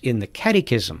is in the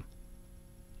Catechism,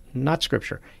 not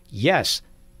Scripture. Yes,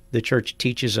 the Church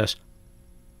teaches us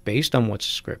based on what's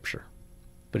Scripture,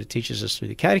 but it teaches us through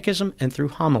the Catechism and through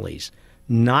homilies,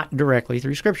 not directly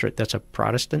through Scripture. That's a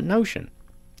Protestant notion.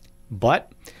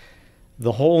 But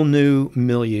the whole new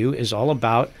milieu is all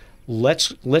about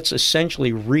let's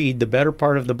essentially read the better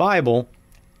part of the Bible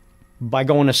by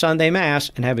going to Sunday Mass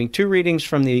and having two readings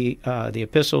from the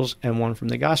epistles and one from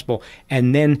the Gospel,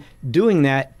 and then doing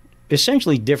that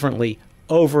essentially differently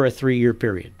over a 3-year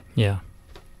period. Yeah.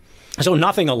 So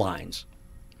nothing aligns.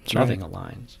 Nothing right.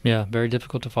 aligns. Yeah, very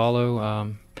difficult to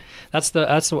follow.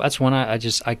 That's one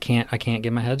I can't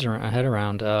get my head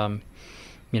around.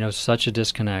 such a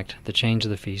disconnect, the change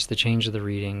of the feast, the change of the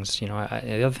readings, the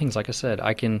other things, like I said,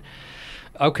 I can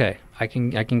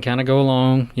kind of go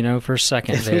along, for a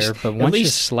second there, but once you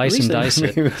slice and dice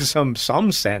it. Some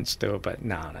sense to it, but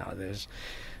no, there's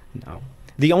no.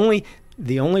 The only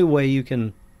way you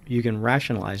can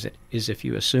rationalize it is if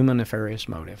you assume a nefarious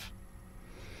motive.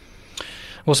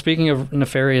 Well, speaking of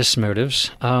nefarious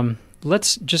motives,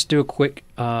 let's just do a quick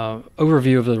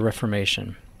overview of the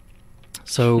Reformation.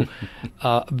 So,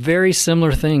 very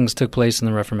similar things took place in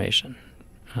the Reformation.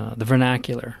 The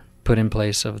vernacular put in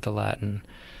place of the Latin,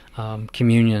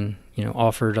 communion,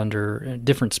 offered under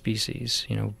different species,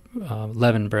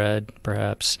 leavened bread,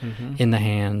 perhaps, in the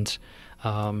hand.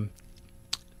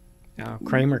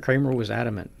 Kramer was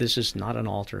adamant. This is not an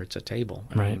altar; it's a table.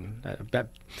 Right. But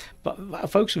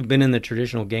folks who've been in the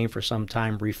traditional game for some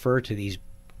time refer to these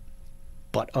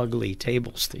but ugly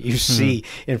tables that you see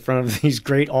in front of these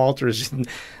great altars.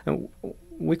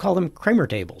 We call them Kramer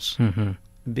tables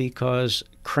because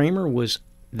Kramer was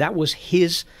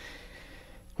his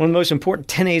one of the most important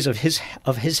tenets of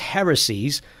his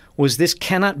heresies was this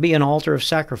cannot be an altar of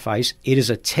sacrifice. It is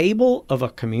a table of a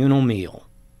communal meal.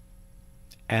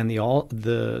 And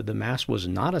the Mass was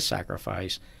not a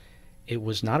sacrifice. It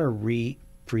was not a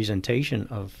representation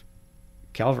of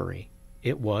Calvary.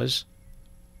 It was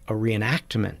a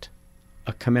reenactment,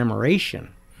 a commemoration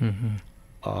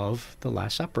of the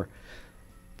Last Supper.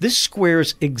 This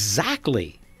squares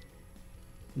exactly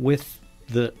with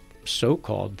the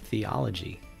so-called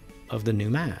theology of the new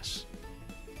Mass.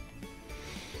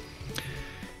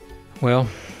 Well,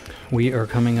 we are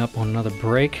coming up on another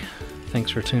break.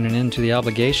 Thanks for tuning in to The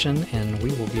Obligation, and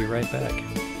we will be right back.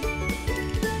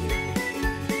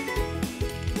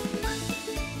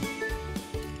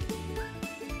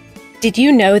 Did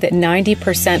you know that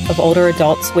 90% of older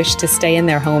adults wish to stay in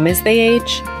their home as they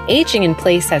age? Aging in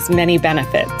place has many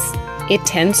benefits. It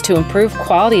tends to improve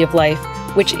quality of life,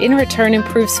 which in return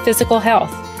improves physical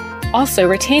health. Also,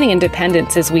 retaining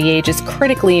independence as we age is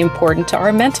critically important to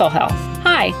our mental health.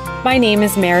 Hi, my name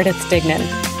is Meredith Stignan,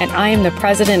 and I am the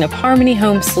president of Harmony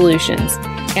Home Solutions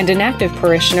and an active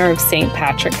parishioner of St.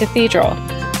 Patrick Cathedral.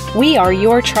 We are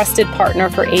your trusted partner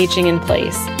for aging in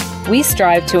place. We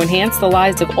strive to enhance the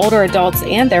lives of older adults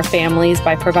and their families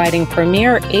by providing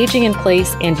premier aging in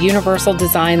place and universal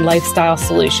design lifestyle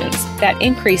solutions that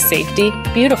increase safety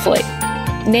beautifully.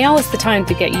 Now is the time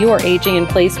to get your aging in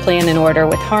place plan in order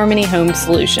with Harmony Home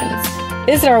Solutions.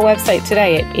 Visit our website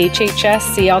today at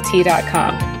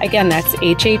hhsclt.com. Again, that's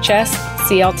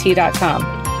hhsclt.com.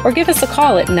 Or give us a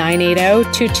call at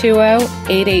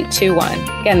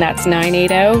 980-220-8821. Again, that's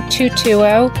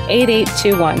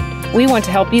 980-220-8821. We want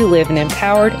to help you live an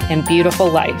empowered and beautiful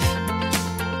life.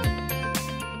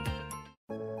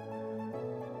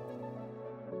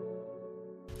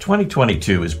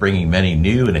 "2022 is bringing many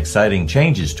new and exciting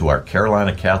changes to our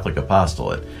Carolina Catholic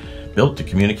Apostolate, built to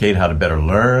communicate how to better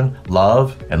learn,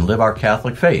 love, and live our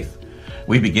Catholic faith.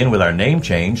 We begin with our name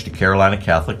change to Carolina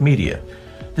Catholic Media.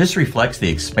 This reflects the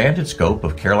expanded scope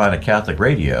of Carolina Catholic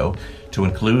Radio to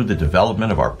include the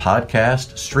development of our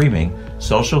podcast, streaming,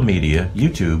 social media,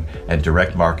 YouTube, and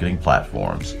direct marketing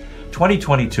platforms.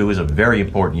 2022 is a very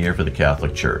important year for the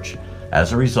Catholic Church.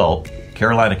 As a result,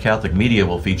 Carolina Catholic Media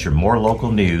will feature more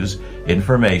local news,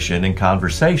 information, and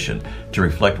conversation to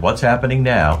reflect what's happening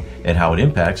now and how it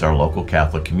impacts our local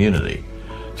Catholic community.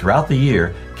 Throughout the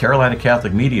year, Carolina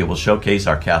Catholic Media will showcase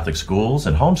our Catholic schools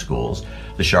and homeschools,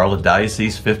 the Charlotte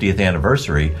Diocese 50th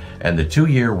anniversary, and the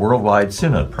 2-year worldwide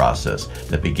synod process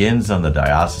that begins on the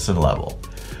diocesan level.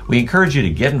 We encourage you to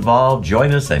get involved,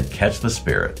 join us, and catch the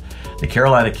spirit. The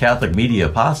Carolina Catholic Media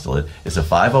Apostolate is a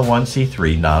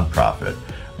 501c3 nonprofit.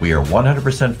 We are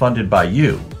 100% funded by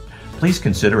you. Please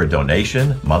consider a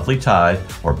donation, monthly tithe,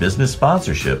 or business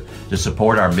sponsorship to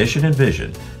support our mission and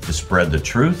vision to spread the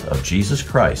truth of Jesus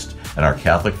Christ and our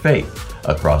Catholic faith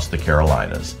across the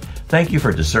Carolinas. Thank you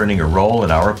for discerning a role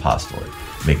in our apostolate.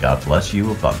 May God bless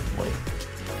you abundantly.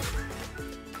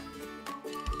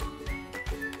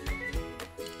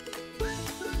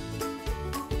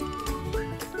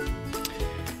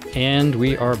 And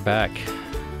we are back.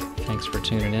 Thanks for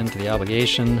tuning in to The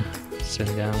Obligation.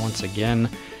 Sitting down once again.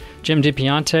 Jim De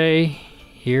Piante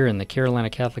here in the Carolina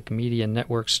Catholic Media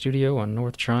Network studio on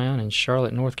North Tryon in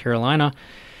Charlotte, North Carolina.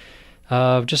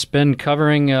 I've just been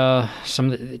covering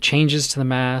some of the changes to the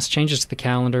Mass, changes to the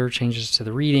calendar, changes to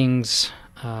the readings,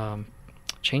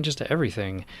 changes to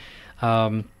everything.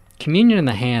 Communion in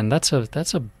the hand, that's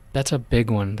a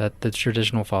big one that the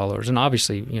traditional followers, and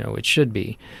obviously, it should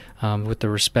be, with the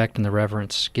respect and the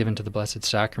reverence given to the Blessed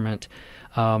Sacrament.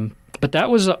 But that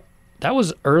was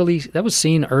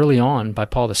seen early on by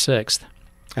Paul VI.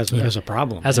 as a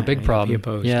problem, as a big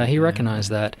problem. He to, recognized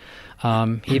that.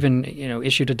 He even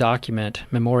issued a document,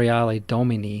 Memoriale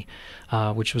Domini,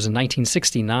 which was in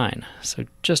 1969. So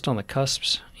just on the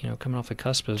cusps, coming off the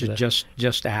cusp of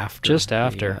just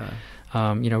after.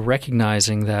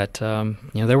 Recognizing that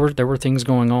there were things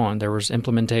going on. There was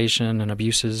implementation and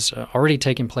abuses already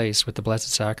taking place with the Blessed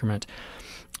Sacrament.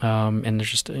 And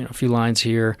there's just a few lines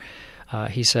here.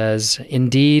 He says,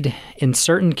 "Indeed, in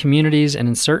certain communities and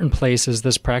in certain places,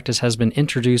 this practice has been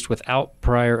introduced without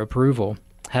prior approval,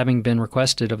 having been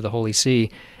requested of the Holy See,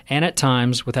 and at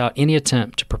times without any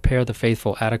attempt to prepare the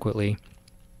faithful adequately.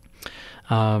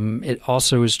 It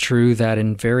also is true that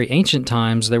in very ancient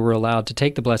times they were allowed to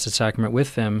take the Blessed Sacrament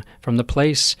with them from the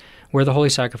place where the Holy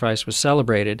Sacrifice was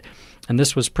celebrated, and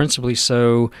this was principally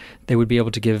so they would be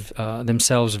able to give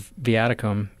themselves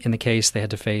viaticum in the case they had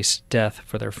to face death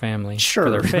for their family, for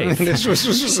their faith." This was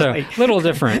so a little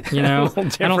different, I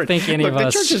don't think any of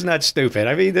us... The church is not stupid.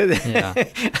 I mean, this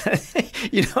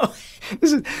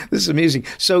is amusing.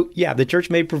 So, the church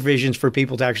made provisions for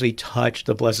people to actually touch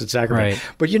the Blessed Sacrament. Right.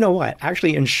 But you know what?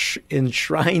 Actually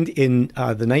enshrined in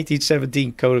the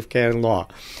 1917 Code of Canon Law,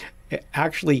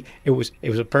 actually, it was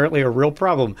apparently a real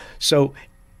problem. So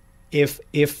if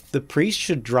the priest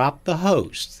should drop the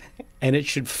host and it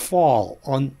should fall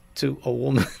onto a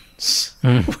woman's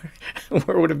where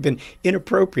it would have been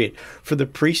inappropriate for the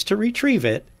priest to retrieve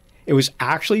it, it was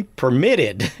actually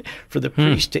permitted for the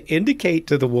priest to indicate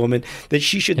to the woman that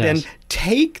she should then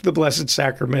take the Blessed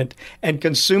Sacrament and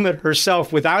consume it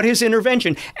herself without his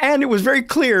intervention. And it was very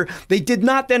clear they did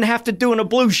not then have to do an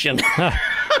ablution.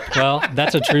 Well,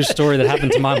 that's a true story that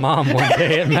happened to my mom one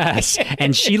day at Mass.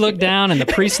 And she looked down and the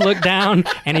priest looked down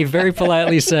and he very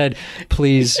politely said,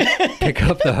 "Please pick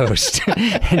up the host."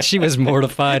 And she was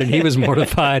mortified and he was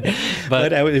mortified.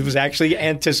 But it was actually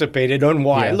anticipated on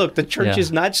why. Yeah. Look, the church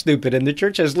is not stupid and the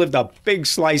church has lived a big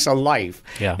slice of life.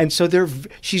 Yeah. And so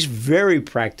she's very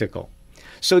practical.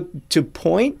 So to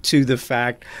point to the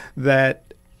fact that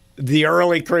the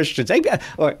early Christians,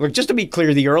 just to be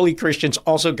clear, the early Christians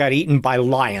also got eaten by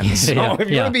lions. So if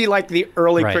you're going to be like the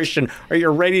early Christian, or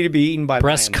you're ready to be eaten by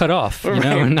breasts lions. cut off,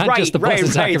 not just the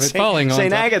Blessed Sacrament falling on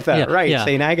St. Agatha,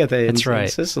 St. Agatha in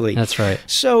Sicily. That's right.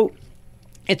 So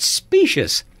it's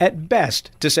specious at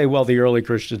best to say, well, the early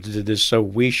Christians did this, so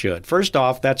we should. First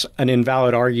off, that's an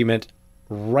invalid argument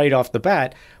right off the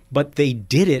bat, but they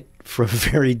did it for a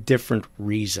very different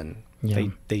reason. Yeah.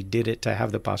 They did it to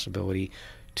have the possibility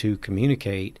to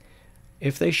communicate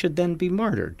if they should then be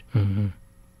martyred. Mm-hmm.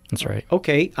 That's right.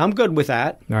 Okay, I'm good with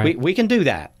that. Right. We can do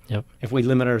that if we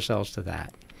limit ourselves to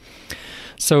that.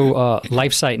 So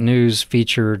LifeSite News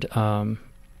featured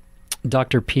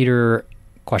Dr. Peter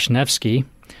Kwasniewski,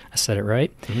 I said it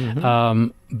right,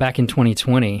 back in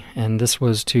 2020, and this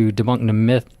was to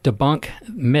debunk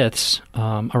myths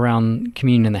around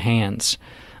communion in the hands.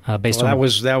 That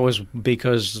was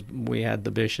because we had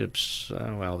the bishops.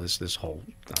 Our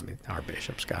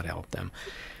bishops, God help them,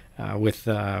 with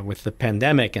the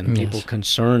pandemic and people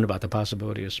concerned about the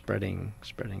possibility of spreading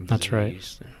disease. That's right.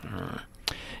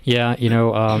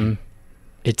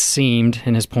 It seemed,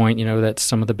 in his point, that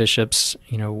some of the bishops,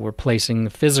 were placing the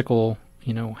physical,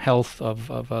 health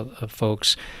of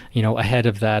folks, ahead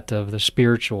of that of the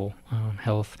spiritual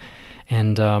health,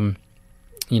 and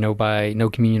by no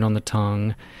communion on the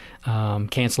tongue,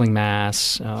 canceling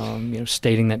Mass,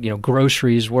 stating that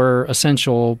groceries were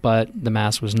essential, but the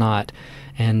Mass was not.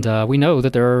 And we know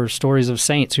that there are stories of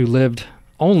saints who lived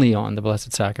only on the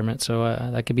Blessed Sacrament, so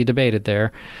that could be debated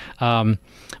there.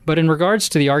 But in regards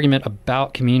to the argument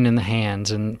about communion in the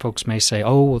hands, and folks may say,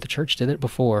 "Oh, well, the Church did it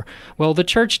before." Well, the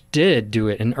Church did do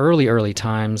it in early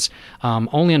times,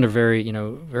 only under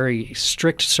very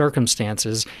strict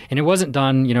circumstances, and it wasn't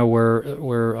done,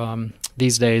 where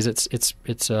these days it's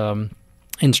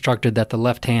instructed that the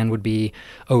left hand would be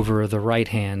over the right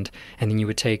hand, and then you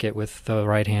would take it with the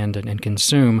right hand and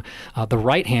consume. The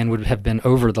right hand would have been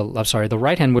over the left,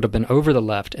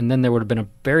 and then there would have been a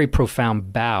very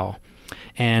profound bow.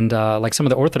 And like some of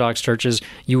the Orthodox churches,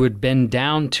 you would bend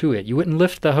down to it. You wouldn't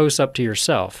lift the host up to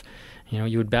yourself.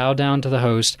 You would bow down to the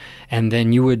host, and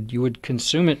then you would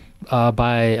consume it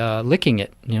by licking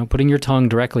it. Putting your tongue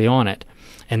directly on it,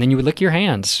 and then you would lick your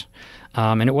hands.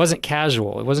 And it wasn't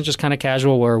casual. It wasn't just kind of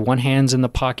casual where one hand's in the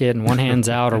pocket and one hand's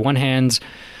out, or one hand's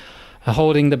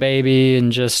holding the baby,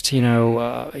 and just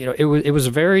it was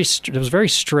very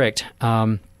strict.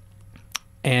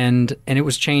 And it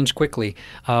was changed quickly,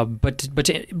 but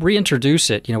to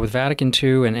reintroduce it, with Vatican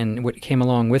II and what came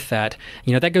along with that,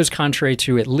 that goes contrary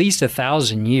to at least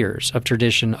 1,000 years of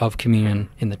tradition of communion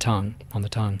on the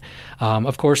tongue.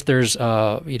 Of course, there's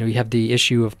you have the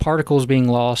issue of particles being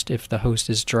lost if the host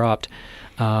is dropped.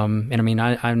 And I mean,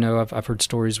 I know I've heard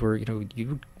stories where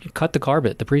you cut the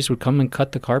carpet. The priest would come and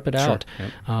cut the carpet out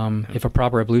if a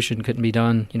proper ablution couldn't be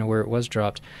done, where it was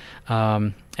dropped.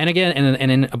 And again,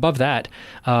 and above that,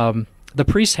 the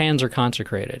priest's hands are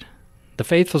consecrated. The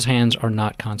faithful's hands are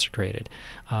not consecrated,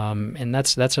 and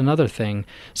that's another thing.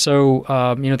 So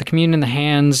the communion in the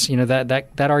hands,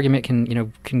 that argument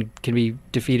can be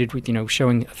defeated with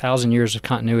showing 1,000 years of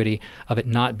continuity of it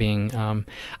not being.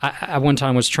 I one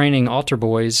time was training altar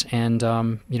boys and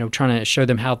trying to show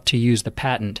them how to use the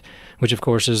patent, which of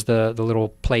course is the little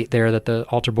plate there that the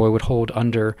altar boy would hold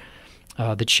under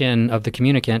the chin of the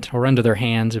communicant or under their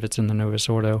hands if it's in the Novus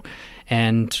Ordo.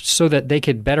 And so that they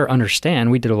could better understand,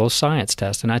 we did a little science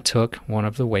test, and I took one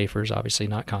of the wafers, obviously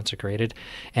not consecrated,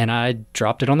 and I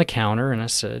dropped it on the counter, and I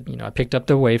said, I picked up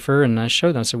the wafer, and I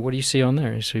showed them. I said, what do you see on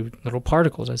there? You see little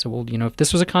particles. I said, well, if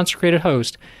this was a consecrated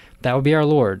host, that would be our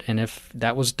Lord. And if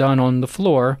that was done on the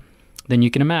floor, then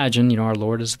you can imagine, our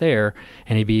Lord is there,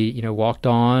 and he'd be, walked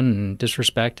on and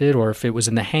disrespected, or if it was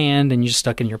in the hand and you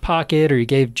stuck in your pocket, or you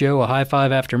gave Joe a high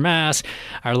five after Mass,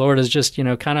 our Lord is just,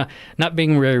 kind of not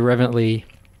being very reverently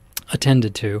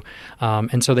attended to.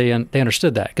 And so they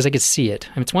understood that because they could see it.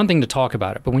 I mean, it's one thing to talk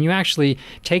about it, but when you actually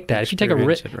take that, if you take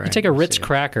a Ritz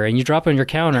cracker and you drop it on your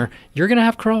counter, you're going to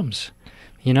have crumbs.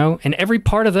 And every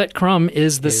part of that crumb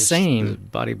is the same. The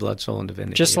body, blood, soul, and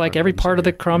divinity. Just like every part of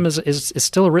the crumb is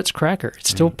still a Ritz cracker. It's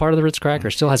still part of the Ritz cracker.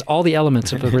 It still has all the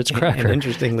elements of the Ritz cracker. And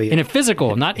interestingly... in a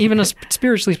physical, not even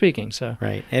spiritually speaking. So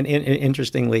Right. And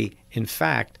interestingly, in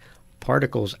fact,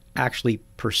 particles actually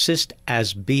persist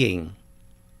as being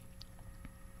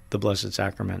the Blessed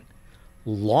Sacrament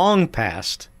long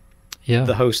past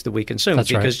the host that we consume. That's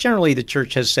because generally the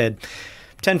Church has said...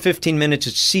 10, 15 minutes,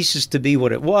 it ceases to be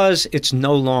what it was. It's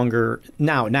no longer,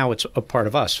 now it's a part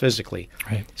of us physically.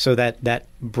 Right. So that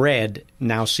bread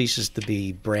now ceases to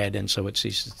be bread, and so it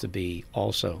ceases to be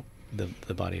also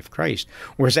the body of Christ.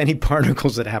 Whereas any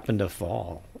particles that happen to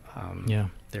fall,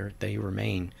 they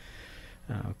remain.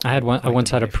 I once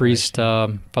had a priest,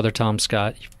 Father Tom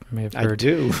Scott. You may have heard. I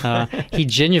do. He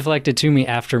genuflected to me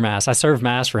after Mass. I served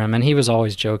Mass for him, and he was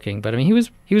always joking. But I mean, he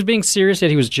was being serious, yet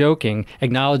he was joking,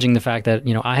 acknowledging the fact that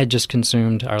I had just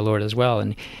consumed our Lord as well.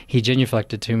 And he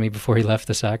genuflected to me before he left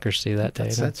the sacristy that day.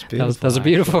 That's beautiful. That was a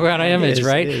beautiful kind of image,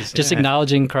 right? It is, just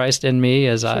acknowledging Christ in me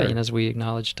as as we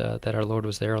acknowledged that our Lord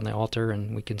was there on the altar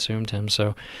and we consumed him.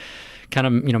 So. Kind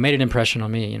of, made an impression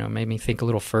on me, made me think a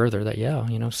little further that,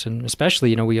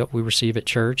 especially, we receive at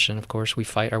church, and of course we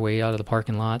fight our way out of the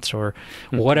parking lots or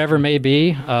whatever may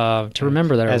be, to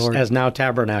remember that our Lord. As now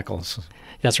tabernacles.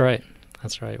 That's right.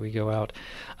 We go out.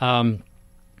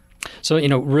 So,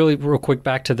 really real quick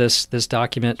back to this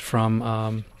document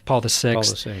from Paul VI. Paul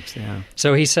VI, yeah.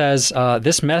 So he says,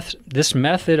 this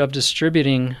method of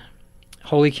distributing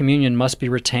Holy Communion must be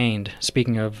retained,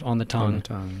 speaking of on the tongue,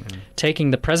 taking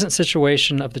the present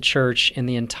situation of the Church in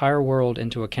the entire world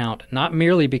into account, not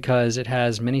merely because it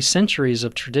has many centuries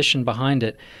of tradition behind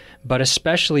it, but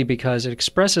especially because it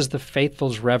expresses the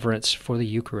faithful's reverence for the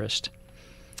Eucharist.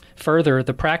 Further,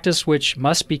 the practice which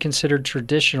must be considered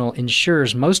traditional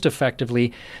ensures most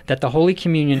effectively that the Holy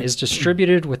Communion is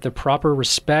distributed with the proper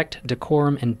respect,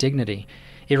 decorum, and dignity.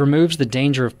 It removes the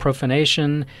danger of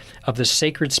profanation of the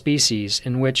sacred species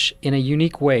in which, in a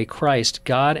unique way, Christ,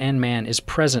 God and man, is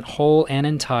present whole and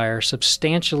entire,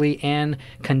 substantially and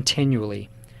continually.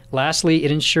 Lastly,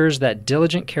 it ensures that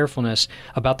diligent carefulness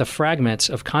about the fragments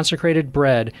of consecrated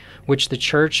bread which the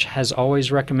Church has always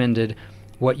recommended.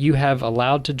 What you have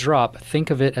allowed to drop, think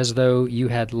of it as though you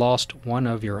had lost one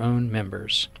of your own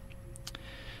members.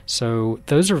 So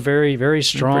those are very, very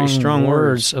strong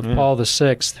words of Paul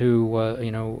VI, who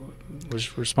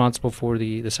was responsible for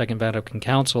the Second Vatican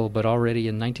Council, but already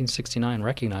in 1969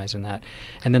 recognizing that.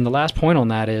 And then the last point on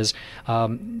that is,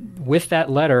 with that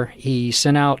letter, he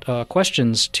sent out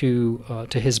questions to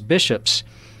his bishops,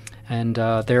 and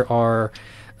there are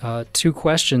two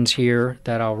questions here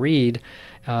that I'll read.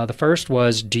 The first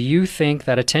was, do you think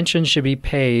that attention should be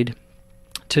paid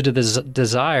to the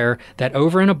desire that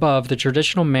over and above the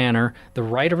traditional manner, the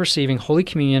rite of receiving Holy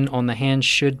Communion on the hand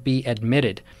should be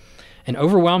admitted? And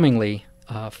overwhelmingly,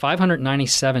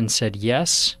 597 said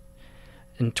yes,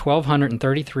 and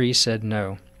 1,233 said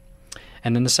no.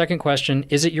 And then the second question,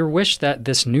 is it your wish that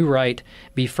this new rite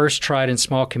be first tried in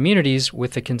small communities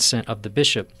with the consent of the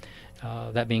bishop?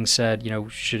 That being said,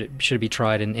 should it be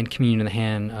tried in communion in the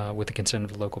hand with the consent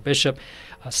of the local bishop?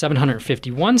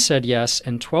 751 said yes,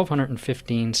 and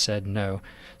 1,215 said no.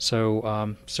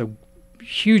 So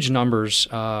huge numbers,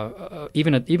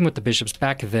 even with the bishops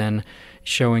back then,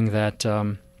 showing that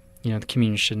the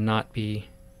communion should not be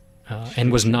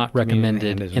and was not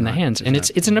recommended in the hands. And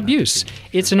it's an abuse.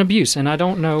 It's an abuse, and I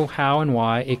don't know how and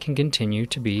why it can continue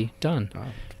to be done.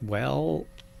 Well,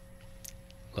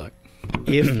 look,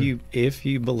 if you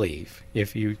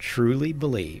truly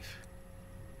believe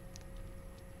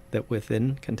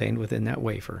that contained within that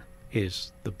wafer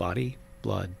is the body,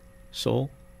 blood, soul,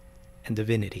 and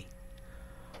divinity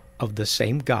of the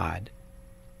same God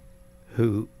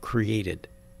who created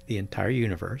the entire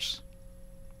universe,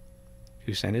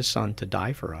 who sent his Son to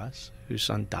die for us, whose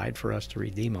Son died for us to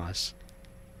redeem us,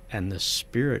 and the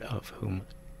Spirit of whom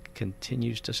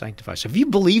continues to sanctify us. If you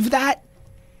believe that,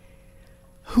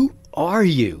 who are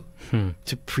you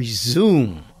to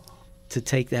presume to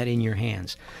take that in your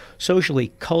hands?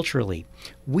 Socially, culturally,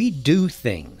 we do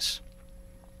things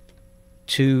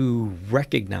to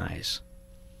recognize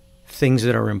things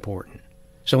that are important.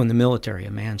 So in the military,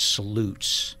 a man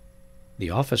salutes the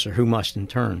officer, who must in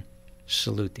turn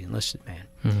salute the enlisted man.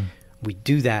 Mm-hmm. We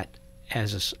do that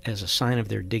as a sign of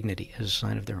their dignity, as a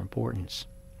sign of their importance.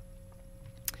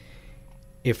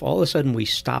 If all of a sudden we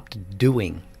stopped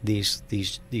doing these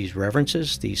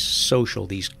reverences,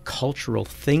 these cultural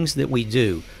things that we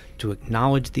do to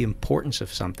acknowledge the importance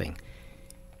of something,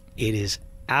 it is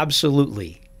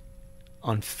absolutely,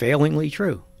 unfailingly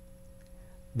true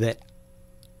that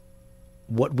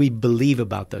what we believe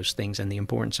about those things and the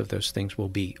importance of those things will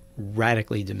be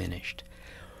radically diminished.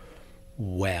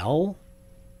 Well,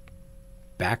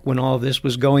 back when all of this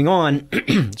was going on,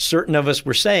 certain of us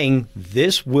were saying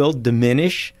this will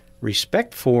diminish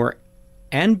respect for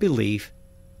and belief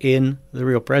in the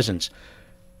real presence.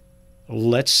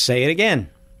 Let's say it again.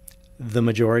 The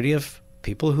majority of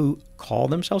people who call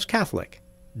themselves Catholic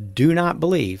do not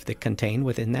believe that contained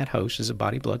within that host is the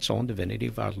body, blood, soul, and divinity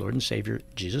of our Lord and Savior,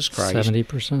 Jesus Christ.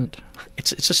 70%.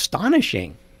 It's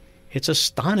astonishing. It's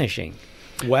astonishing.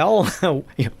 Well,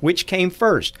 which came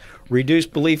first?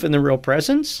 Reduced belief in the real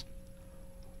presence,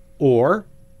 or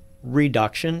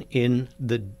reduction in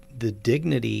the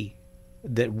dignity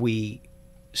that we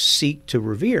seek to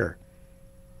revere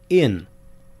in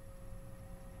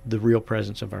the real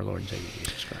presence of our Lord and Savior,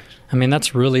 Jesus Christ? I mean,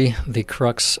 that's really the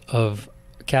crux of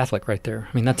Catholic right there.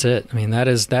 I mean, that's it. I mean, that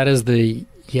is the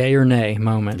yay or nay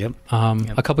moment. Yep.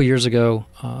 A couple years ago,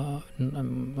 it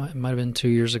might have been 2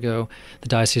 years ago, the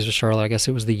Diocese of Charlotte, I guess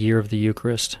it was the year of the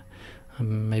Eucharist.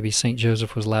 Maybe St.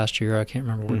 Joseph was last year. I can't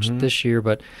remember which this year,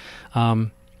 but,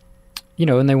 and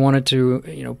they wanted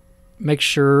to, make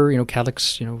sure,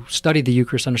 Catholics, studied the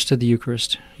Eucharist, understood the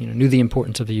Eucharist, knew the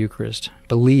importance of the Eucharist,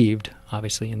 believed,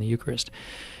 obviously, in the Eucharist.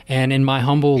 And in my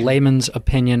humble layman's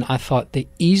opinion, I thought the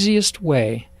easiest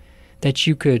way that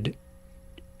you could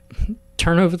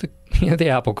turn over the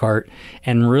apple cart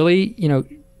and really,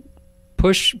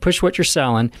 push what you're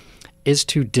selling is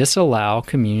to disallow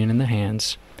communion in the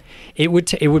hands. It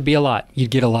would be a lot.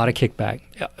 You'd get a lot of kickback,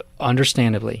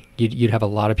 understandably. You'd have a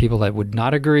lot of people that would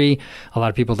not agree, a lot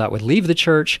of people that would leave the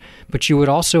church, but you would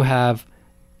also have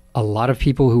a lot of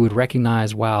people who would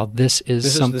recognize, wow, this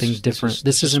is something different.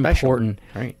 This is important.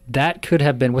 Right. That could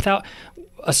have been,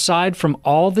 aside from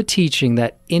all the teaching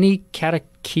that any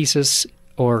catechesis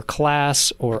or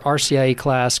class or RCIA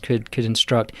class could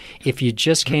instruct, if you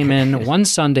just came in one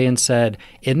Sunday and said,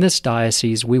 in this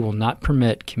diocese, we will not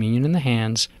permit communion in the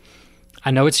hands. I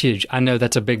know it's huge. I know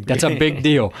that's a big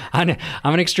deal. I'm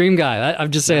an extreme guy.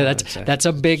 I'm just saying that's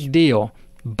a big deal.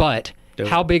 But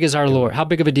how big is our Lord? How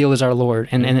big of a deal is our Lord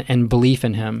and belief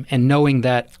in Him, and knowing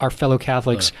that our fellow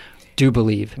Catholics do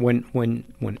believe?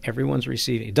 When everyone's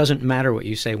receiving, it doesn't matter what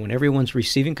you say, when everyone's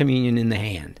receiving communion in the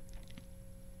hand,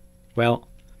 well,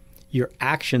 your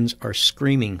actions are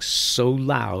screaming so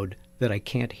loud that I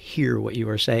can't hear what you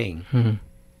are saying. Mm-hmm.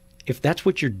 If that's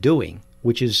what you're doing,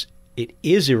 it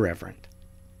is irreverent,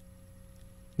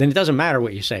 then it doesn't matter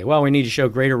what you say. Well, we need to show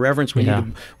greater reverence. We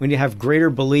need to have greater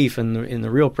belief in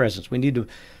the real presence. We need to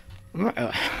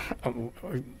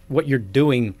what you're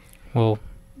doing. Well,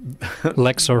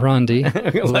 lex orandi,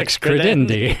 lex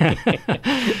credendi.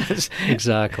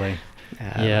 Exactly.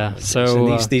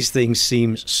 So these things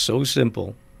seem so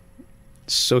simple,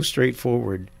 so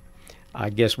straightforward. I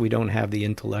guess we don't have the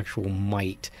intellectual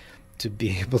might to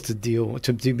be able to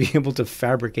be able to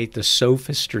fabricate the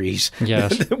sophistries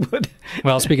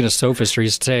Well, speaking of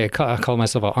sophistries, today I call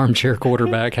myself an armchair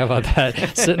quarterback. How about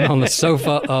that? Sitting on the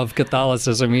sofa of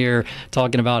Catholicism here,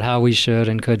 talking about how we should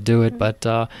and could do it. But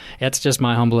it's just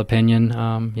my humble opinion.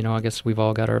 I guess we've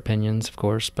all got our opinions, of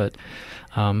course, but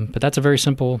that's a very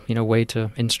simple, way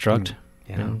to instruct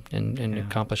and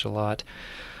accomplish a lot.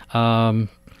 I'm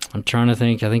trying to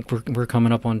think. I think we're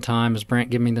coming up on time. Is Brant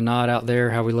giving me the nod out there?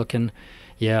 How we looking?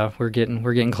 Yeah, we're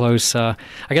getting close. I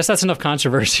guess that's enough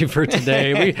controversy for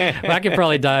today. I could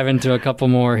probably dive into a couple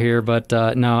more here, but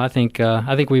no, I think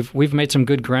we've made some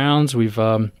good grounds. We've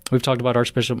talked about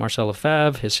Archbishop Marcel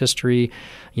Lefebvre, his history,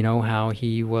 how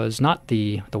he was not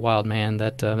the wild man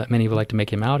that many would like to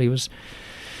make him out. He was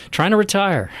trying to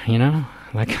retire,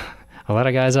 like a lot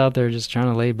of guys out there just trying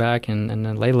to lay back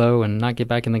and lay low and not get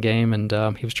back in the game. And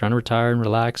he was trying to retire and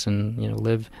relax and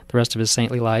live the rest of his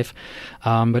saintly life.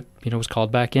 But was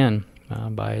called back in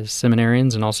by his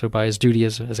seminarians and also by his duty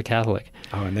as a Catholic.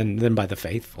 Oh, and then by the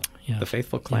faithful. Yeah. The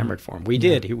faithful clamored for him. We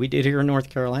did here in North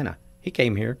Carolina. He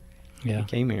came here. Yeah, he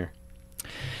came here.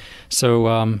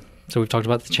 So we've talked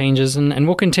about the changes, and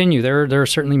we'll continue. There are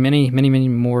certainly many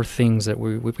more things that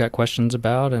we've got questions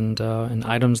about and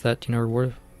items that are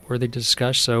worthy to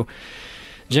discuss. So,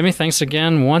 Jimmy, thanks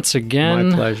once again.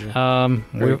 My pleasure.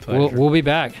 We'll be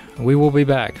back. We will be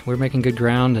back. We're making good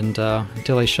ground, and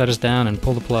until they shut us down and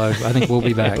pull the plug, I think we'll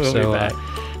be back. We'll be back.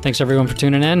 Thanks everyone for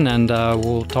tuning in, and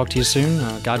we'll talk to you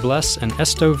soon. God bless, and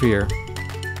Esto Vir.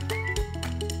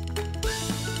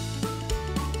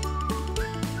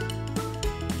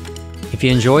 If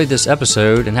you enjoyed this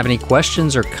episode and have any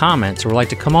questions or comments or would like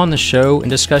to come on the show and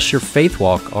discuss your faith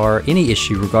walk or any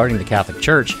issue regarding the Catholic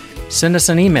Church, send us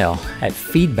an email at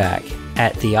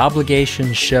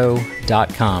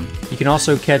feedback@theobligationshow.com. You can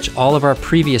also catch all of our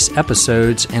previous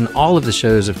episodes and all of the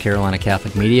shows of Carolina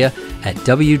Catholic Media at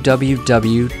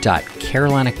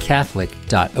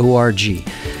www.carolinacatolic.org.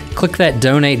 Click that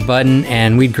donate button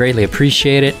and we'd greatly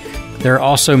appreciate it. There are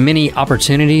also many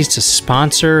opportunities to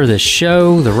sponsor the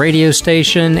show, the radio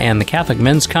station, and the Catholic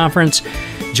Men's Conference.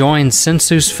 Join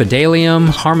Sensus Fidelium,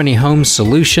 Harmony Home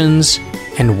Solutions,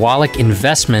 and Wallach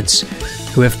Investments,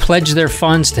 who have pledged their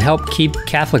funds to help keep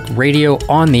Catholic radio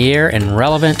on the air and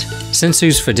relevant.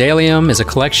 Sensus Fidelium is a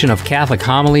collection of Catholic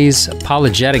homilies,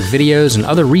 apologetic videos, and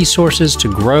other resources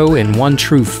to grow in one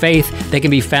true faith. They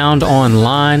can be found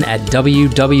online at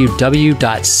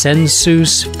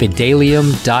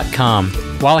www.sensusfidelium.com.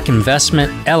 Wallach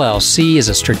Investment, LLC is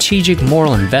a strategic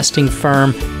moral investing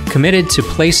firm committed to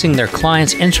placing their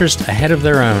clients' interests ahead of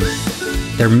their own.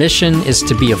 Their mission is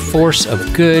to be a force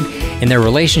of good in their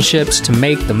relationships to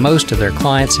make the most of their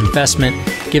clients' investment,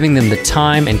 giving them the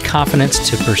time and confidence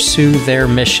to pursue their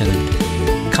mission.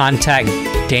 Contact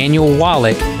Daniel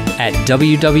Wallach at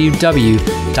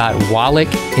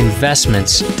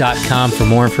www.wallachinvestments.com for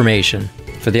more information.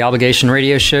 For the Obligation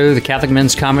Radio Show, the Catholic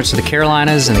Men's Conference of the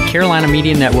Carolinas, and the Carolina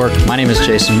Media Network, my name is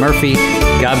Jason Murphy.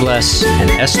 God bless, and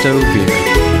Esto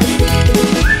Vir.